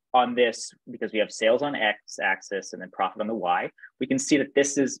see on this, because we have sales on X axis and then profit on the Y, we can see that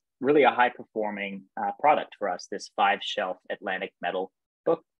this is really a high performing product for us, this 5-shelf Atlantic metal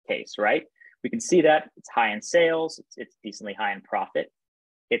bookcase, right? We can see that it's high in sales, it's decently high in profit.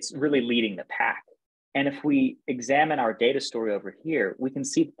 It's really leading the pack. And if we examine our data story over here, we can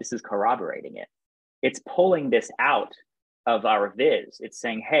see that this is corroborating it. It's pulling this out of our viz. It's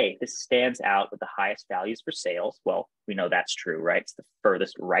saying, hey, this stands out with the highest values for sales. Well, we know that's true, right? It's the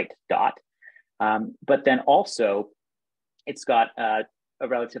furthest right dot. But then also, it's got a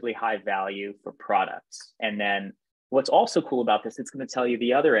relatively high value for products. And then what's also cool about this, it's going to tell you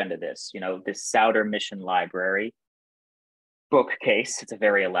the other end of this, this Souter Mission Library bookcase. It's a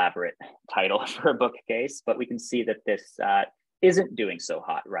very elaborate title for a bookcase, but we can see that this isn't doing so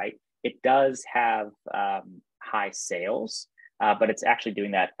hot, right? It does have high sales, but it's actually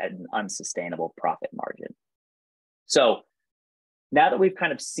doing that at an unsustainable profit margin. So now that we've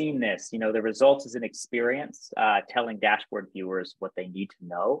kind of seen this, the results is an experience telling dashboard viewers what they need to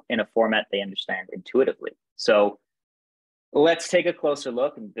know in a format they understand intuitively. So let's take a closer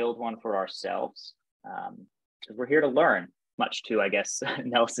look and build one for ourselves, because we're here to learn, much to, I guess,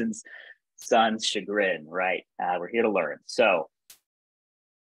 Nelson's son's chagrin, right? We're here to learn. So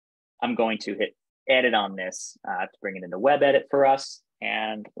I'm going to hit edit on this to bring it into web edit for us,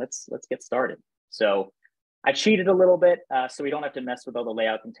 and let's get started. So I cheated a little bit, so we don't have to mess with all the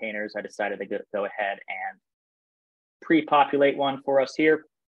layout containers. I decided to go ahead and pre-populate one for us here.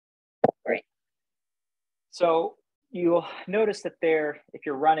 Great. So you'll notice that there, if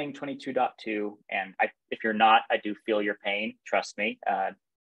you're running 22.2, and if you're not, I do feel your pain, trust me.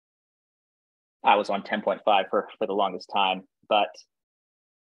 I was on 10.5 for the longest time, but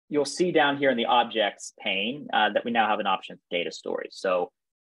you'll see down here in the objects pane that we now have an option for data storage. So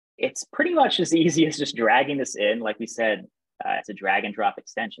it's pretty much as easy as just dragging this in. Like we said, it's a drag and drop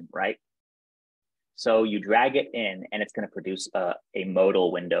extension, right? So you drag it in and it's going to produce a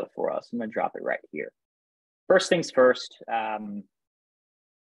modal window for us. I'm going to drop it right here. First things first,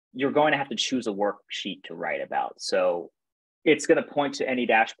 you're going to have to choose a worksheet to write about. So it's going to point to any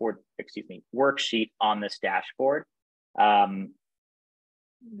worksheet on this dashboard.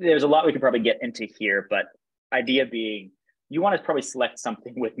 There's a lot we could probably get into here, but idea being, you want to probably select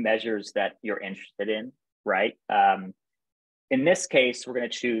something with measures that you're interested in, right? In this case, we're going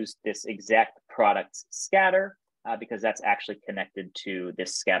to choose this exact products scatter because that's actually connected to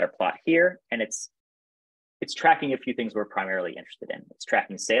this scatter plot here. And it's tracking a few things we're primarily interested in. It's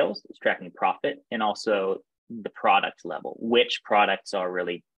tracking sales, it's tracking profit, and also the product level, which products are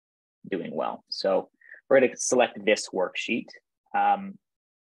really doing well. So we're going to select this worksheet.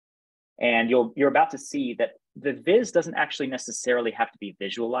 And you're about to see that the viz doesn't actually necessarily have to be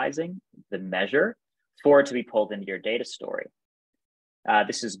visualizing the measure for it to be pulled into your data story.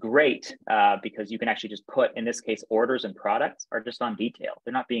 This is great because you can actually just put, in this case, orders and products are just on detail.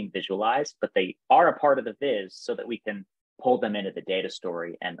 They're not being visualized, but they are a part of the viz so that we can pull them into the data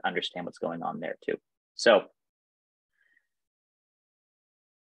story and understand what's going on there too. So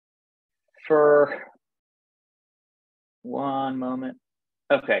for one moment.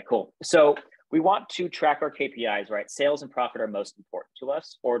 Okay, cool. So we want to track our KPIs, right? Sales and profit are most important to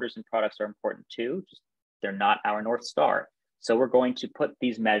us. Orders and products are important too. Just they're not our North Star. So we're going to put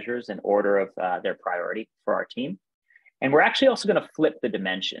these measures in order of their priority for our team. And we're actually also going to flip the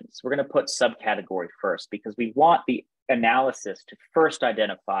dimensions. We're going to put subcategory first because we want the analysis to first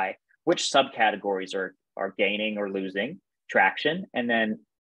identify which subcategories are gaining or losing traction. And then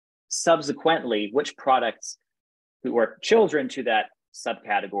subsequently, which products who are children to that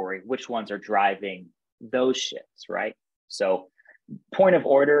subcategory, which ones are driving those shifts, right? So point of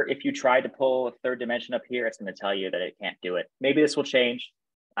order, if you try to pull a third dimension up here, it's going to tell you that it can't do it. Maybe this will change.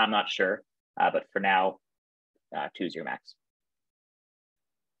 I'm not sure. But for now, 2 is your max.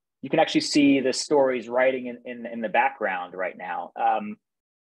 You can actually see the stories writing in the background right now.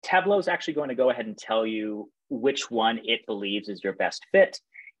 Tableau is actually going to go ahead and tell you which one it believes is your best fit.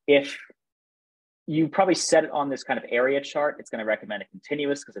 If you probably set it on this kind of area chart, it's going to recommend a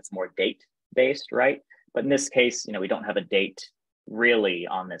continuous because it's more date based, right? But in this case, we don't have a date really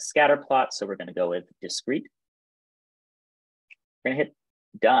on this scatter plot, so we're going to go with discrete. We're going to hit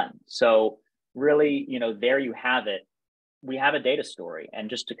done. So really, there you have it. We have a data story, and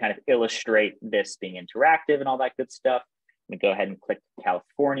just to kind of illustrate this being interactive and all that good stuff, I'm going to go ahead and click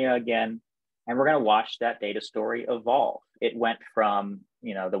California again, and we're going to watch that data story evolve. It went from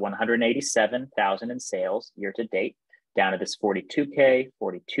the 187,000 in sales year to date down to this 42K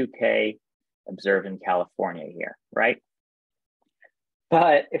observed in California here, right?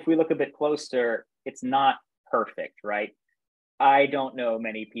 But if we look a bit closer, it's not perfect, right? I don't know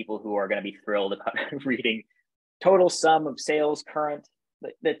many people who are going to be thrilled about reading total sum of sales current.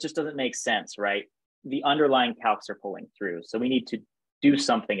 That just doesn't make sense, right? The underlying calcs are pulling through. So we need to do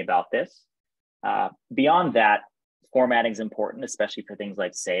something about this. Beyond that, formatting is important, especially for things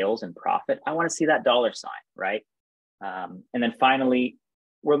like sales and profit. I want to see that dollar sign, right? And then finally,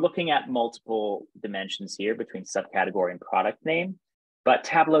 we're looking at multiple dimensions here between subcategory and product name, but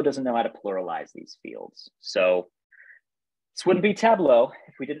Tableau doesn't know how to pluralize these fields. So this wouldn't be Tableau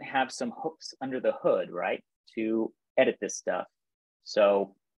if we didn't have some hooks under the hood, right, to edit this stuff.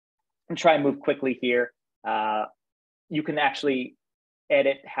 So I'm trying to move quickly here. You can actually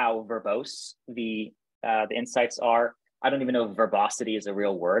edit how verbose the insights are. I don't even know if verbosity is a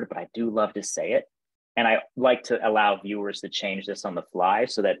real word, but I do love to say it. And I like to allow viewers to change this on the fly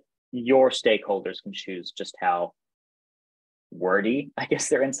so that your stakeholders can choose just how wordy, I guess,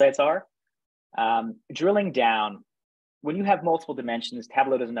 their insights are. Drilling down, when you have multiple dimensions,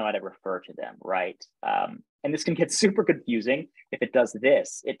 Tableau doesn't know how to refer to them, right? And this can get super confusing. If it does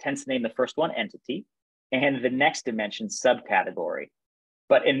this, it tends to name the first one entity and the next dimension subcategory.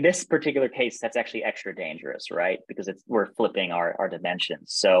 But in this particular case, that's actually extra dangerous, right? Because we're flipping our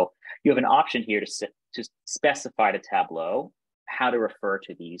dimensions. So you have an option here to specify to Tableau how to refer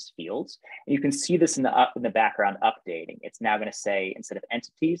to these fields. And you can see this in the background updating. It's now going to say, instead of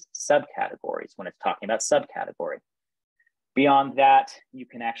entities, subcategories when it's talking about subcategory. Beyond that, you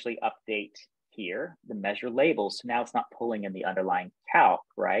can actually update here the measure labels. So now it's not pulling in the underlying calc,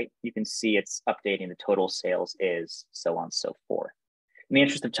 right? You can see it's updating the total sales is, so on and so forth. In the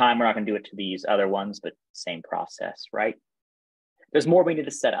interest of time, we're not going to do it to these other ones, but same process, right? There's more we need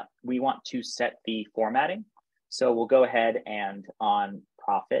to set up. We want to set the formatting. So we'll go ahead and on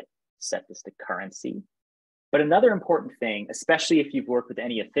profit, set this to currency. But another important thing, especially if you've worked with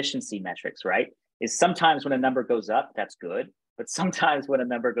any efficiency metrics, right, is sometimes when a number goes up, that's good. But sometimes when a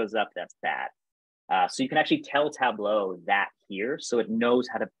number goes up, that's bad. So you can actually tell Tableau that here, so it knows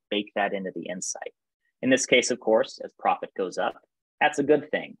how to bake that into the insight. In this case, of course, as profit goes up, that's a good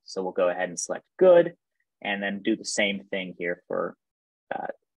thing. So we'll go ahead and select good, and then do the same thing here for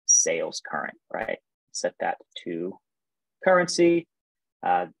sales current, right? Set that to currency.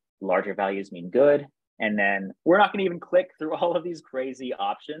 Larger values mean good. And then we're not going to even click through all of these crazy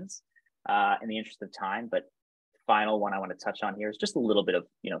options in the interest of time. But the final one I want to touch on here is just a little bit of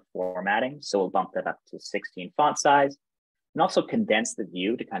formatting. So we'll bump that up to 16 font size, and also condense the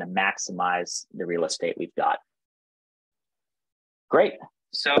view to kind of maximize the real estate we've got. Great.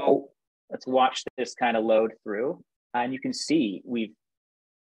 So let's watch this kind of load through. And you can see we've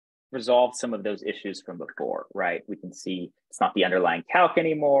resolved some of those issues from before, right? We can see it's not the underlying calc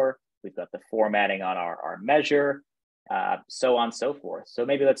anymore. We've got the formatting on our measure, so on and so forth. So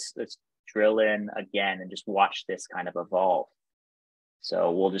maybe let's drill in again and just watch this kind of evolve.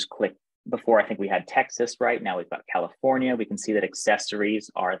 So we'll just click, before I think we had Texas, right? Now we've got California. We can see that accessories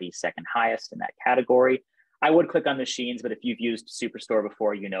are the second highest in that category. I would click on machines, but if you've used Superstore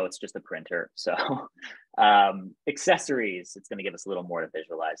before, it's just a printer. So accessories, it's going to give us a little more to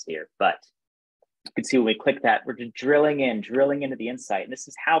visualize here. But you can see when we click that, we're just drilling into the insight. And this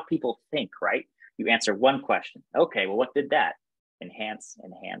is how people think, right? You answer one question. Okay, well, what did that? Enhance,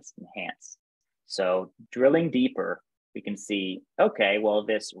 enhance, enhance. So drilling deeper, we can see, okay, well,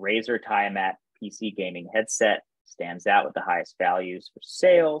 this Razer TiMat PC gaming headset stands out with the highest values for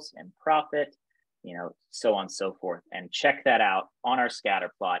sales and profit, so on and so forth. And check that out on our scatter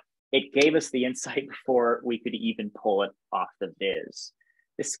plot. It gave us the insight before we could even pull it off the viz.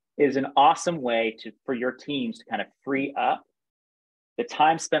 This is an awesome way for your teams to kind of free up the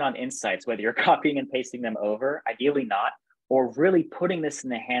time spent on insights, whether you're copying and pasting them over, ideally not, or really putting this in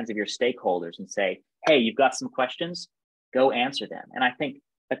the hands of your stakeholders and say, hey, you've got some questions, go answer them. And I think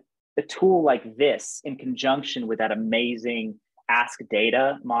a tool like this, in conjunction with that amazing Ask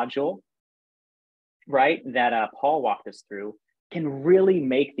Data module, right, that Paul walked us through, can really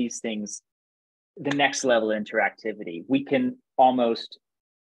make these things the next level of interactivity. We can almost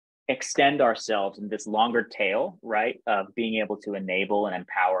extend ourselves in this longer tail, right, of being able to enable and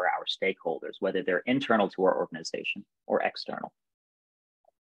empower our stakeholders, whether they're internal to our organization or external.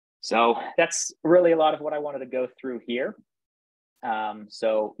 So that's really a lot of what I wanted to go through here.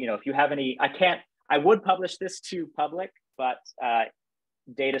 So, you know, if you have any, I would publish this to public, but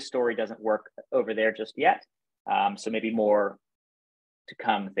data story doesn't work over there just yet. So maybe more to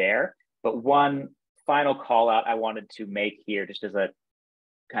come there. But one final call out I wanted to make here, just as a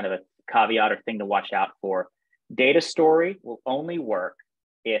kind of a caveat or thing to watch out for. Data story will only work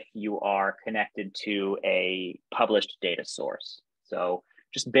if you are connected to a published data source. So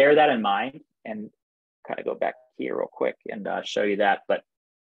just bear that in mind, and kind of go back here real quick and show you that. But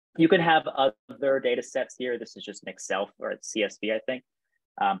you can have other data sets here. This is just an Excel or it's CSV, I think.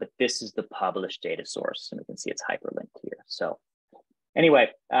 But this is the published data source, and we can see it's hyperlinked here. So anyway,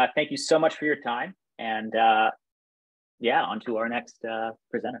 thank you so much for your time. And yeah, on to our next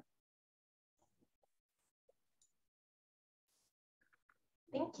presenter.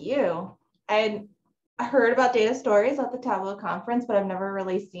 Thank you. I heard about data stories at the Tableau conference, but I've never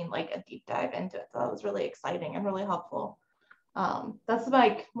really seen like a deep dive into it. So that was really exciting and really helpful. That's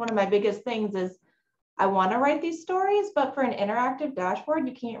like one of my biggest things is I want to write these stories, but for an interactive dashboard,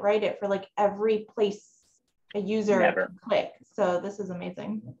 you can't write it for like every place a user can click. So this is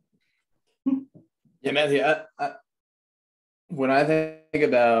amazing. Yeah, Matthew, when I think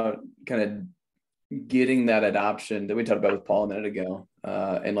about kind of getting that adoption that we talked about with Paul a minute ago,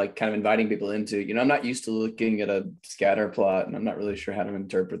 and like kind of inviting people into, you know, I'm not used to looking at a scatter plot and I'm not really sure how to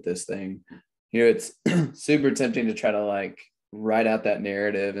interpret this thing. You know, it's super tempting to try to like write out that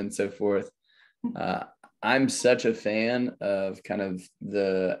narrative and so forth. I'm such a fan of kind of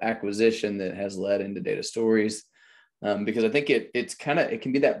the acquisition that has led into data stories, because I think it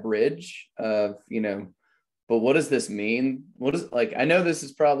can be that bridge of, you know, but what does this mean? What is, like, I know this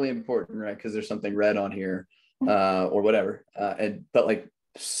is probably important, right? Because there's something red on here, or whatever. But like,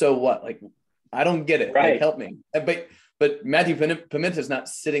 so what? Like, I don't get it. Right. Like, help me. But Matthew Pimenta is not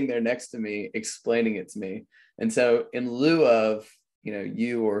sitting there next to me explaining it to me. And so in lieu of, you know,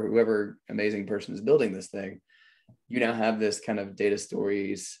 you or whoever amazing person is building this thing, you now have this kind of data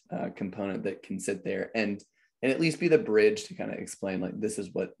stories component that can sit there and at least be the bridge to kind of explain, like, this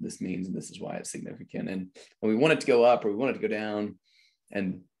is what this means and this is why it's significant. And we want it to go up or we want it to go down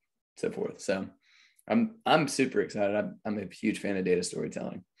and so forth. So I'm super excited. I'm a huge fan of data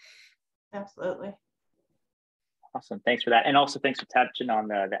storytelling. Absolutely. Awesome. Thanks for that. And also thanks for touching on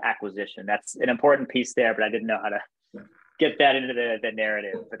the acquisition. That's an important piece there, but I didn't know how to get that into the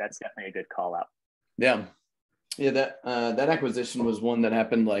narrative, but that's definitely a good call out. Yeah. Yeah, that acquisition was one that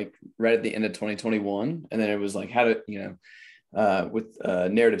happened like right at the end of 2021. And then it was like, how to, you know, with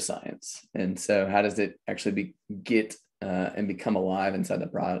narrative science. And so how does it actually get and become alive inside the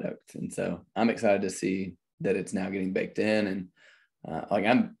product? And so I'm excited to see that it's now getting baked in. And like,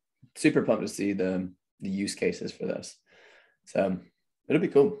 I'm super pumped to see the use cases for this. So it'll be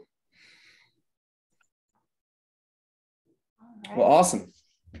cool. Right. Well, awesome.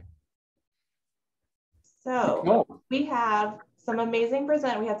 So cool. We had some amazing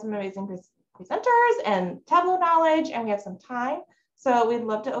presenters and Tableau knowledge, and we have some time. So we'd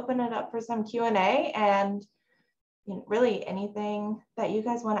love to open it up for some Q&A, and you know, really anything that you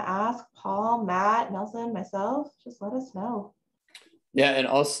guys want to ask, Paul, Matt, Nelson, myself, just let us know. Yeah, and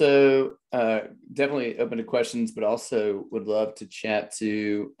also definitely open to questions, but also would love to chat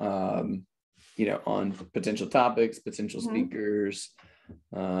to, you know, on potential topics, potential speakers,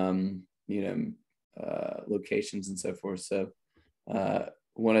 you know, locations and so forth. So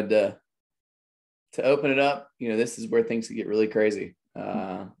wanted to open it up. You know, this is where things get really crazy.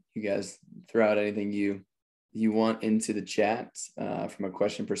 You guys throw out anything you want into the chat from a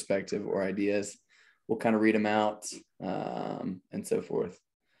question perspective or ideas. We'll kind of read them out and so forth.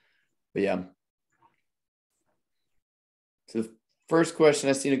 But yeah. So the first question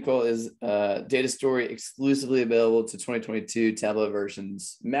I see, Nicole, is data story exclusively available to 2022 Tableau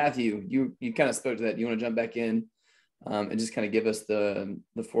versions. Matthew, you kind of spoke to that. Do you want to jump back in and just kind of give us the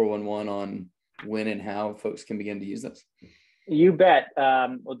 411 on when and how folks can begin to use this? You bet.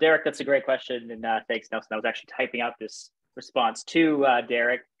 Well, Derek, that's a great question. And thanks, Nelson. I was actually typing out this response to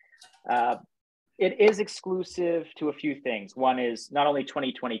Derek. It is exclusive to a few things. One is not only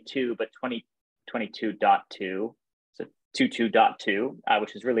 2022, but 2022.2. So 22.2,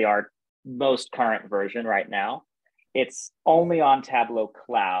 which is really our most current version right now. It's only on Tableau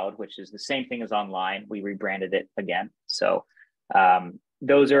Cloud, which is the same thing as online. We rebranded it again. So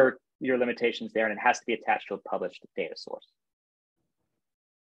those are your limitations there, and it has to be attached to a published data source.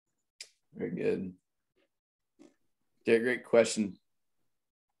 Very good. Yeah, great question.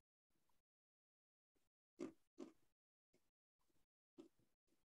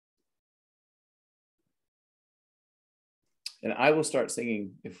 And I will start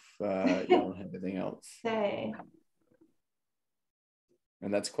singing if you don't have anything else. Say.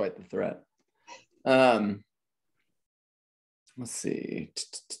 And that's quite the threat. Let's see.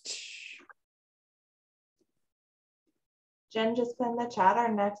 Jen just put in the chat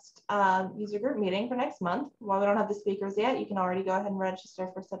our next user group meeting for next month. While we don't have the speakers yet, you can already go ahead and register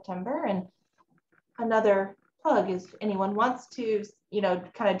for September. And another plug is anyone wants to,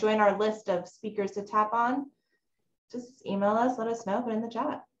 kind of join our list of speakers to tap on, just email us, let us know, put in the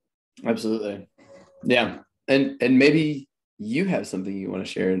chat. Absolutely. Yeah. And maybe you have something you want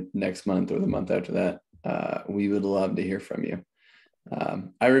to share next month or the month after that. We would love to hear from you.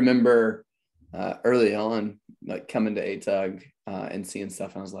 I remember early on, like coming to ATUG and seeing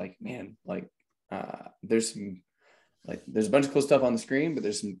stuff, and I was like, man, like there's a bunch of cool stuff on the screen, but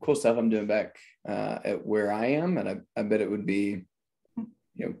there's some cool stuff I'm doing back at where I am, and I bet it would be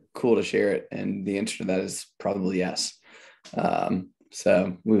cool to share it. And the answer to that is probably yes.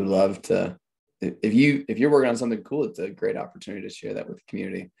 So we would love to. If you're working on something cool, it's a great opportunity to share that with the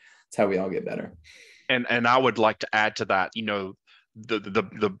community. It's how we all get better. And I would like to add to that, the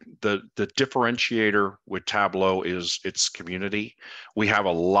differentiator with Tableau is its community. We have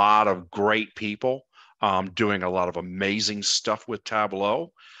a lot of great people doing a lot of amazing stuff with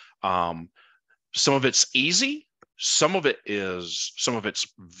Tableau. Some of it's easy. Some of it's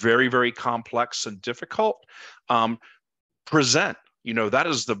very, very complex and difficult. Present. That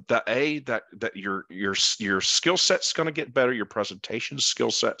is that your skill set's going to get better. Your presentation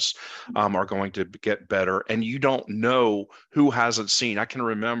skill sets are going to get better, and you don't know who hasn't seen. I can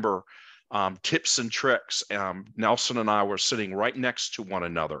remember tips and tricks. Nelson and I were sitting right next to one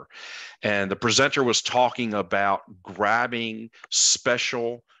another, and the presenter was talking about grabbing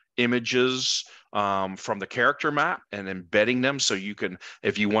special images from the character map and embedding them, so you can,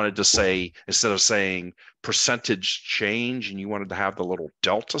 if you wanted to say, instead of saying percentage change and you wanted to have the little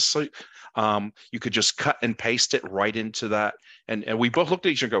delta, so you could just cut and paste it right into that. And we both looked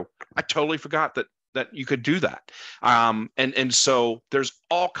at each other and go, I totally forgot that you could do that. And so there's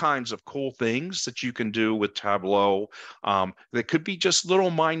all kinds of cool things that you can do with Tableau. That could be just little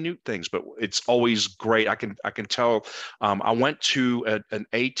minute things, but it's always great. I can tell. I went to an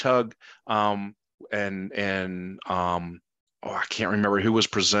ATUG I can't remember who was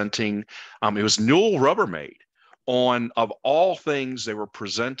presenting. It was Newell Rubbermaid. Of all things, they were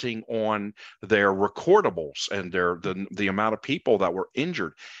presenting on their recordables and the amount of people that were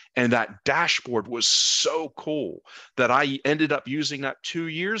injured. And that dashboard was so cool that I ended up using that 2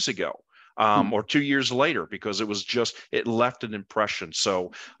 years ago. Or 2 years later, because it left an impression.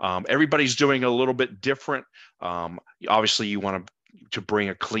 So everybody's doing a little bit different. Obviously, you want to bring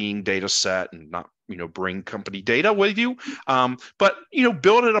a clean data set and not bring company data with you, but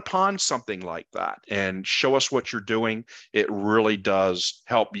build it upon something like that and show us what you're doing. It really does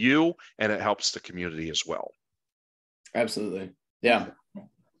help you, and it helps the community as well. Absolutely. Yeah.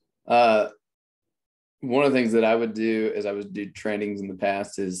 One of the things that I would do as I would do trainings in the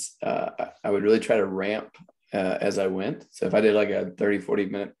past is I would really try to ramp as I went. So if I did like a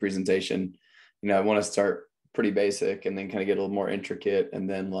 30-40 minute presentation, I want to start pretty basic and then kind of get a little more intricate. And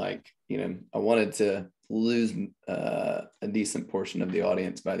then I wanted to lose a decent portion of the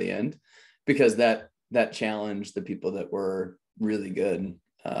audience by the end, because that challenged the people that were really good.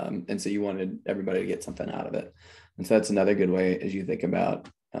 And so you wanted everybody to get something out of it. And so that's another good way as you think about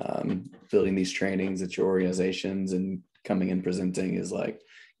building these trainings at your organizations and coming and presenting is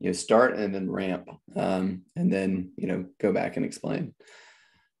start and then ramp, and then, go back and explain.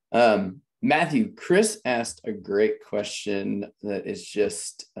 Matthew, Chris asked a great question that is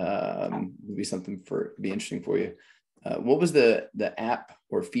just would be interesting for you. What was the app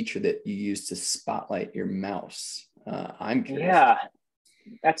or feature that you used to spotlight your mouse? I'm curious. Yeah,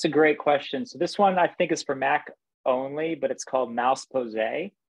 that's a great question. So this one I think is for Mac only, but it's called Mouse Pose.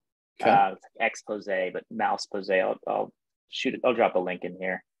 Okay. It's expose, but Mouse Pose. I'll drop a link in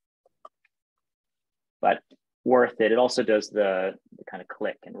here. But worth it. It also does the kind of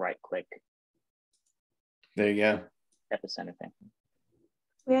click and right click. There you go. Epicenter thing.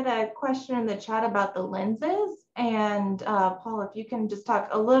 We had a question in the chat about the lenses, and Paul, if you can just talk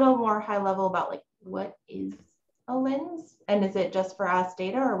a little more high level about what is a lens, and is it just for AS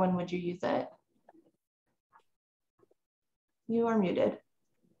data, or when would you use it? You are muted.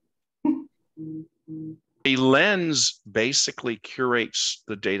 A lens basically curates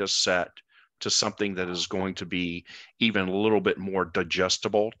the data set to something that is going to be even a little bit more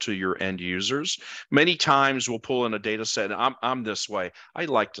digestible to your end users. Many times we'll pull in a data set, and I'm this way. I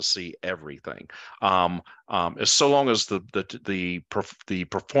like to see everything. As so long as the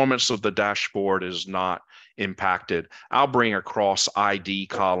performance of the dashboard is not impacted, I'll bring across ID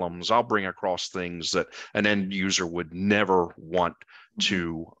columns. I'll bring across things that an end user would never want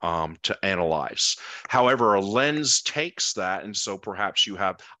to analyze. However, a lens takes that, and so perhaps you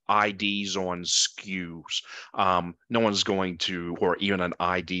have IDs on SKUs. No one's going to, or even an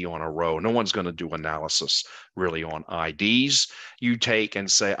ID on a row. No one's going to do analysis really on IDs. You take and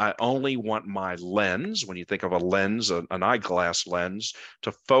say, I only want my lens. When you think of a lens, an eyeglass lens,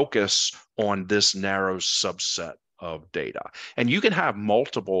 to focus on this narrow subset of data. And you can have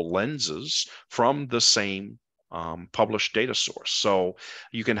multiple lenses from the same published data source. So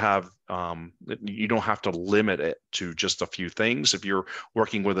you can have, you don't have to limit it to just a few things. If you're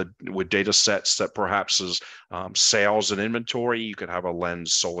working with data sets that perhaps is sales and inventory, you could have a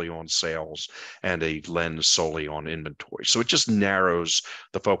lens solely on sales and a lens solely on inventory. So it just narrows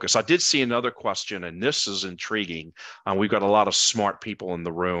the focus. I did see another question, and this is intriguing. We've got a lot of smart people in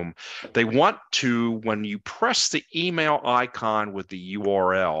the room. They want to, when you press the email icon with the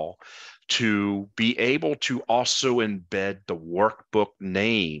URL, to be able to also embed the workbook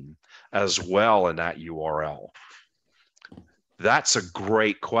name as well in that URL. That's a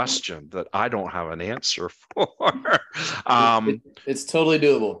great question that I don't have an answer for. It's totally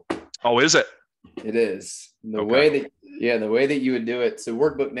doable. Oh, is it? It is. The way that you would do it. So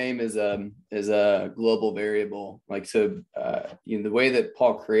workbook name is a global variable. Like, so, the way that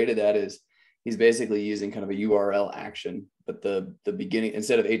Paul created that is he's basically using kind of a URL action, but the beginning,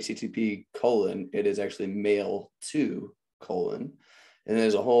 instead of HTTP : it is actually mail to : and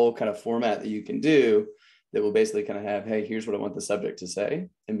there's a whole kind of format that you can do that will basically kind of have, hey, here's what I want the subject to say.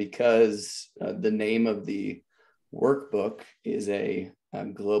 And because the name of the workbook is a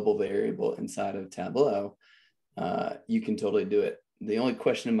global variable inside of Tableau, you can totally do it. The only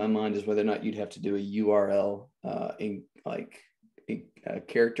question in my mind is whether or not you'd have to do a URL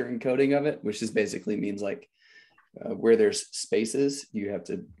character encoding of it, which just basically means like where there's spaces, you have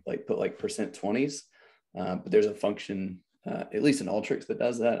to like put like %20s. But there's a function, at least in Alteryx, that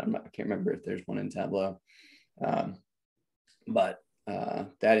does that. I can't remember if there's one in Tableau, but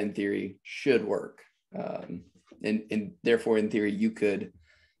that in theory should work. And therefore, in theory, you could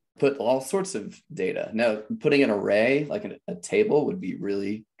put all sorts of data. Now, putting an array like a table would be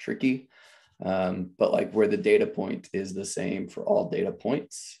really tricky. But like where the data point is the same for all data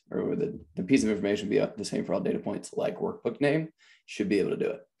points, or where the piece of information be the same for all data points, like workbook name, should be able to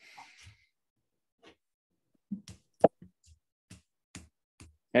do it.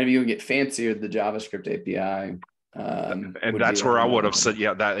 And if you can get fancier, the JavaScript API. And that's where I would have said,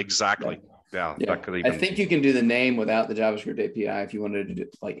 yeah, that exactly. Yeah. That could even... I think you can do the name without the JavaScript API. If you wanted to do,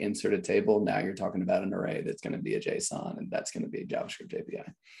 like insert a table, now you're talking about an array that's going to be a JSON, and that's going to be a JavaScript API.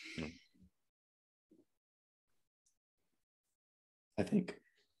 Hmm. I think.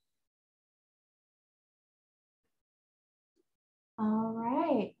 All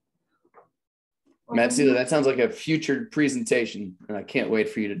right. Matt Sealer, that sounds like a future presentation, and I can't wait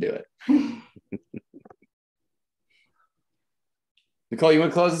for you to do it. Nicole, you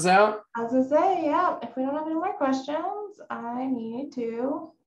want to close us out? I was going to say, yeah, if we don't have any more questions, I need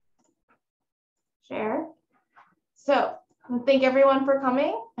to share. So thank everyone for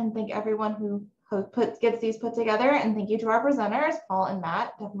coming, and thank everyone who gets these put together, and thank you to our presenters, Paul and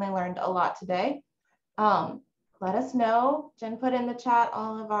Matt. Definitely learned a lot today. Let us know. Jen put in the chat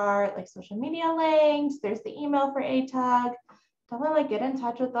all of our like social media links. There's the email for ATAG. Definitely get in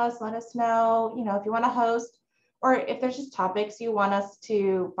touch with us. Let us know, if you want to host, or if there's just topics you want us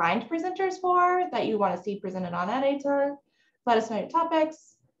to find presenters for that you want to see presented on at ATAG. Let us know your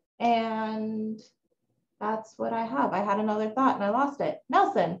topics. And that's what I have. I had another thought and I lost it.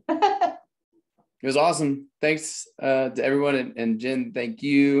 Nelson. It was awesome. Thanks to everyone. And Jen, thank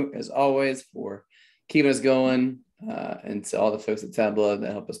you as always for keeping us going, and to all the folks at Tableau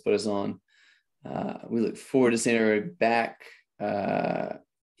that help us put us on. We look forward to seeing everybody back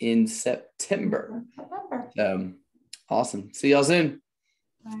in September. Awesome. See y'all soon.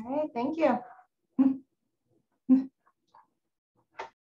 All right. Thank you.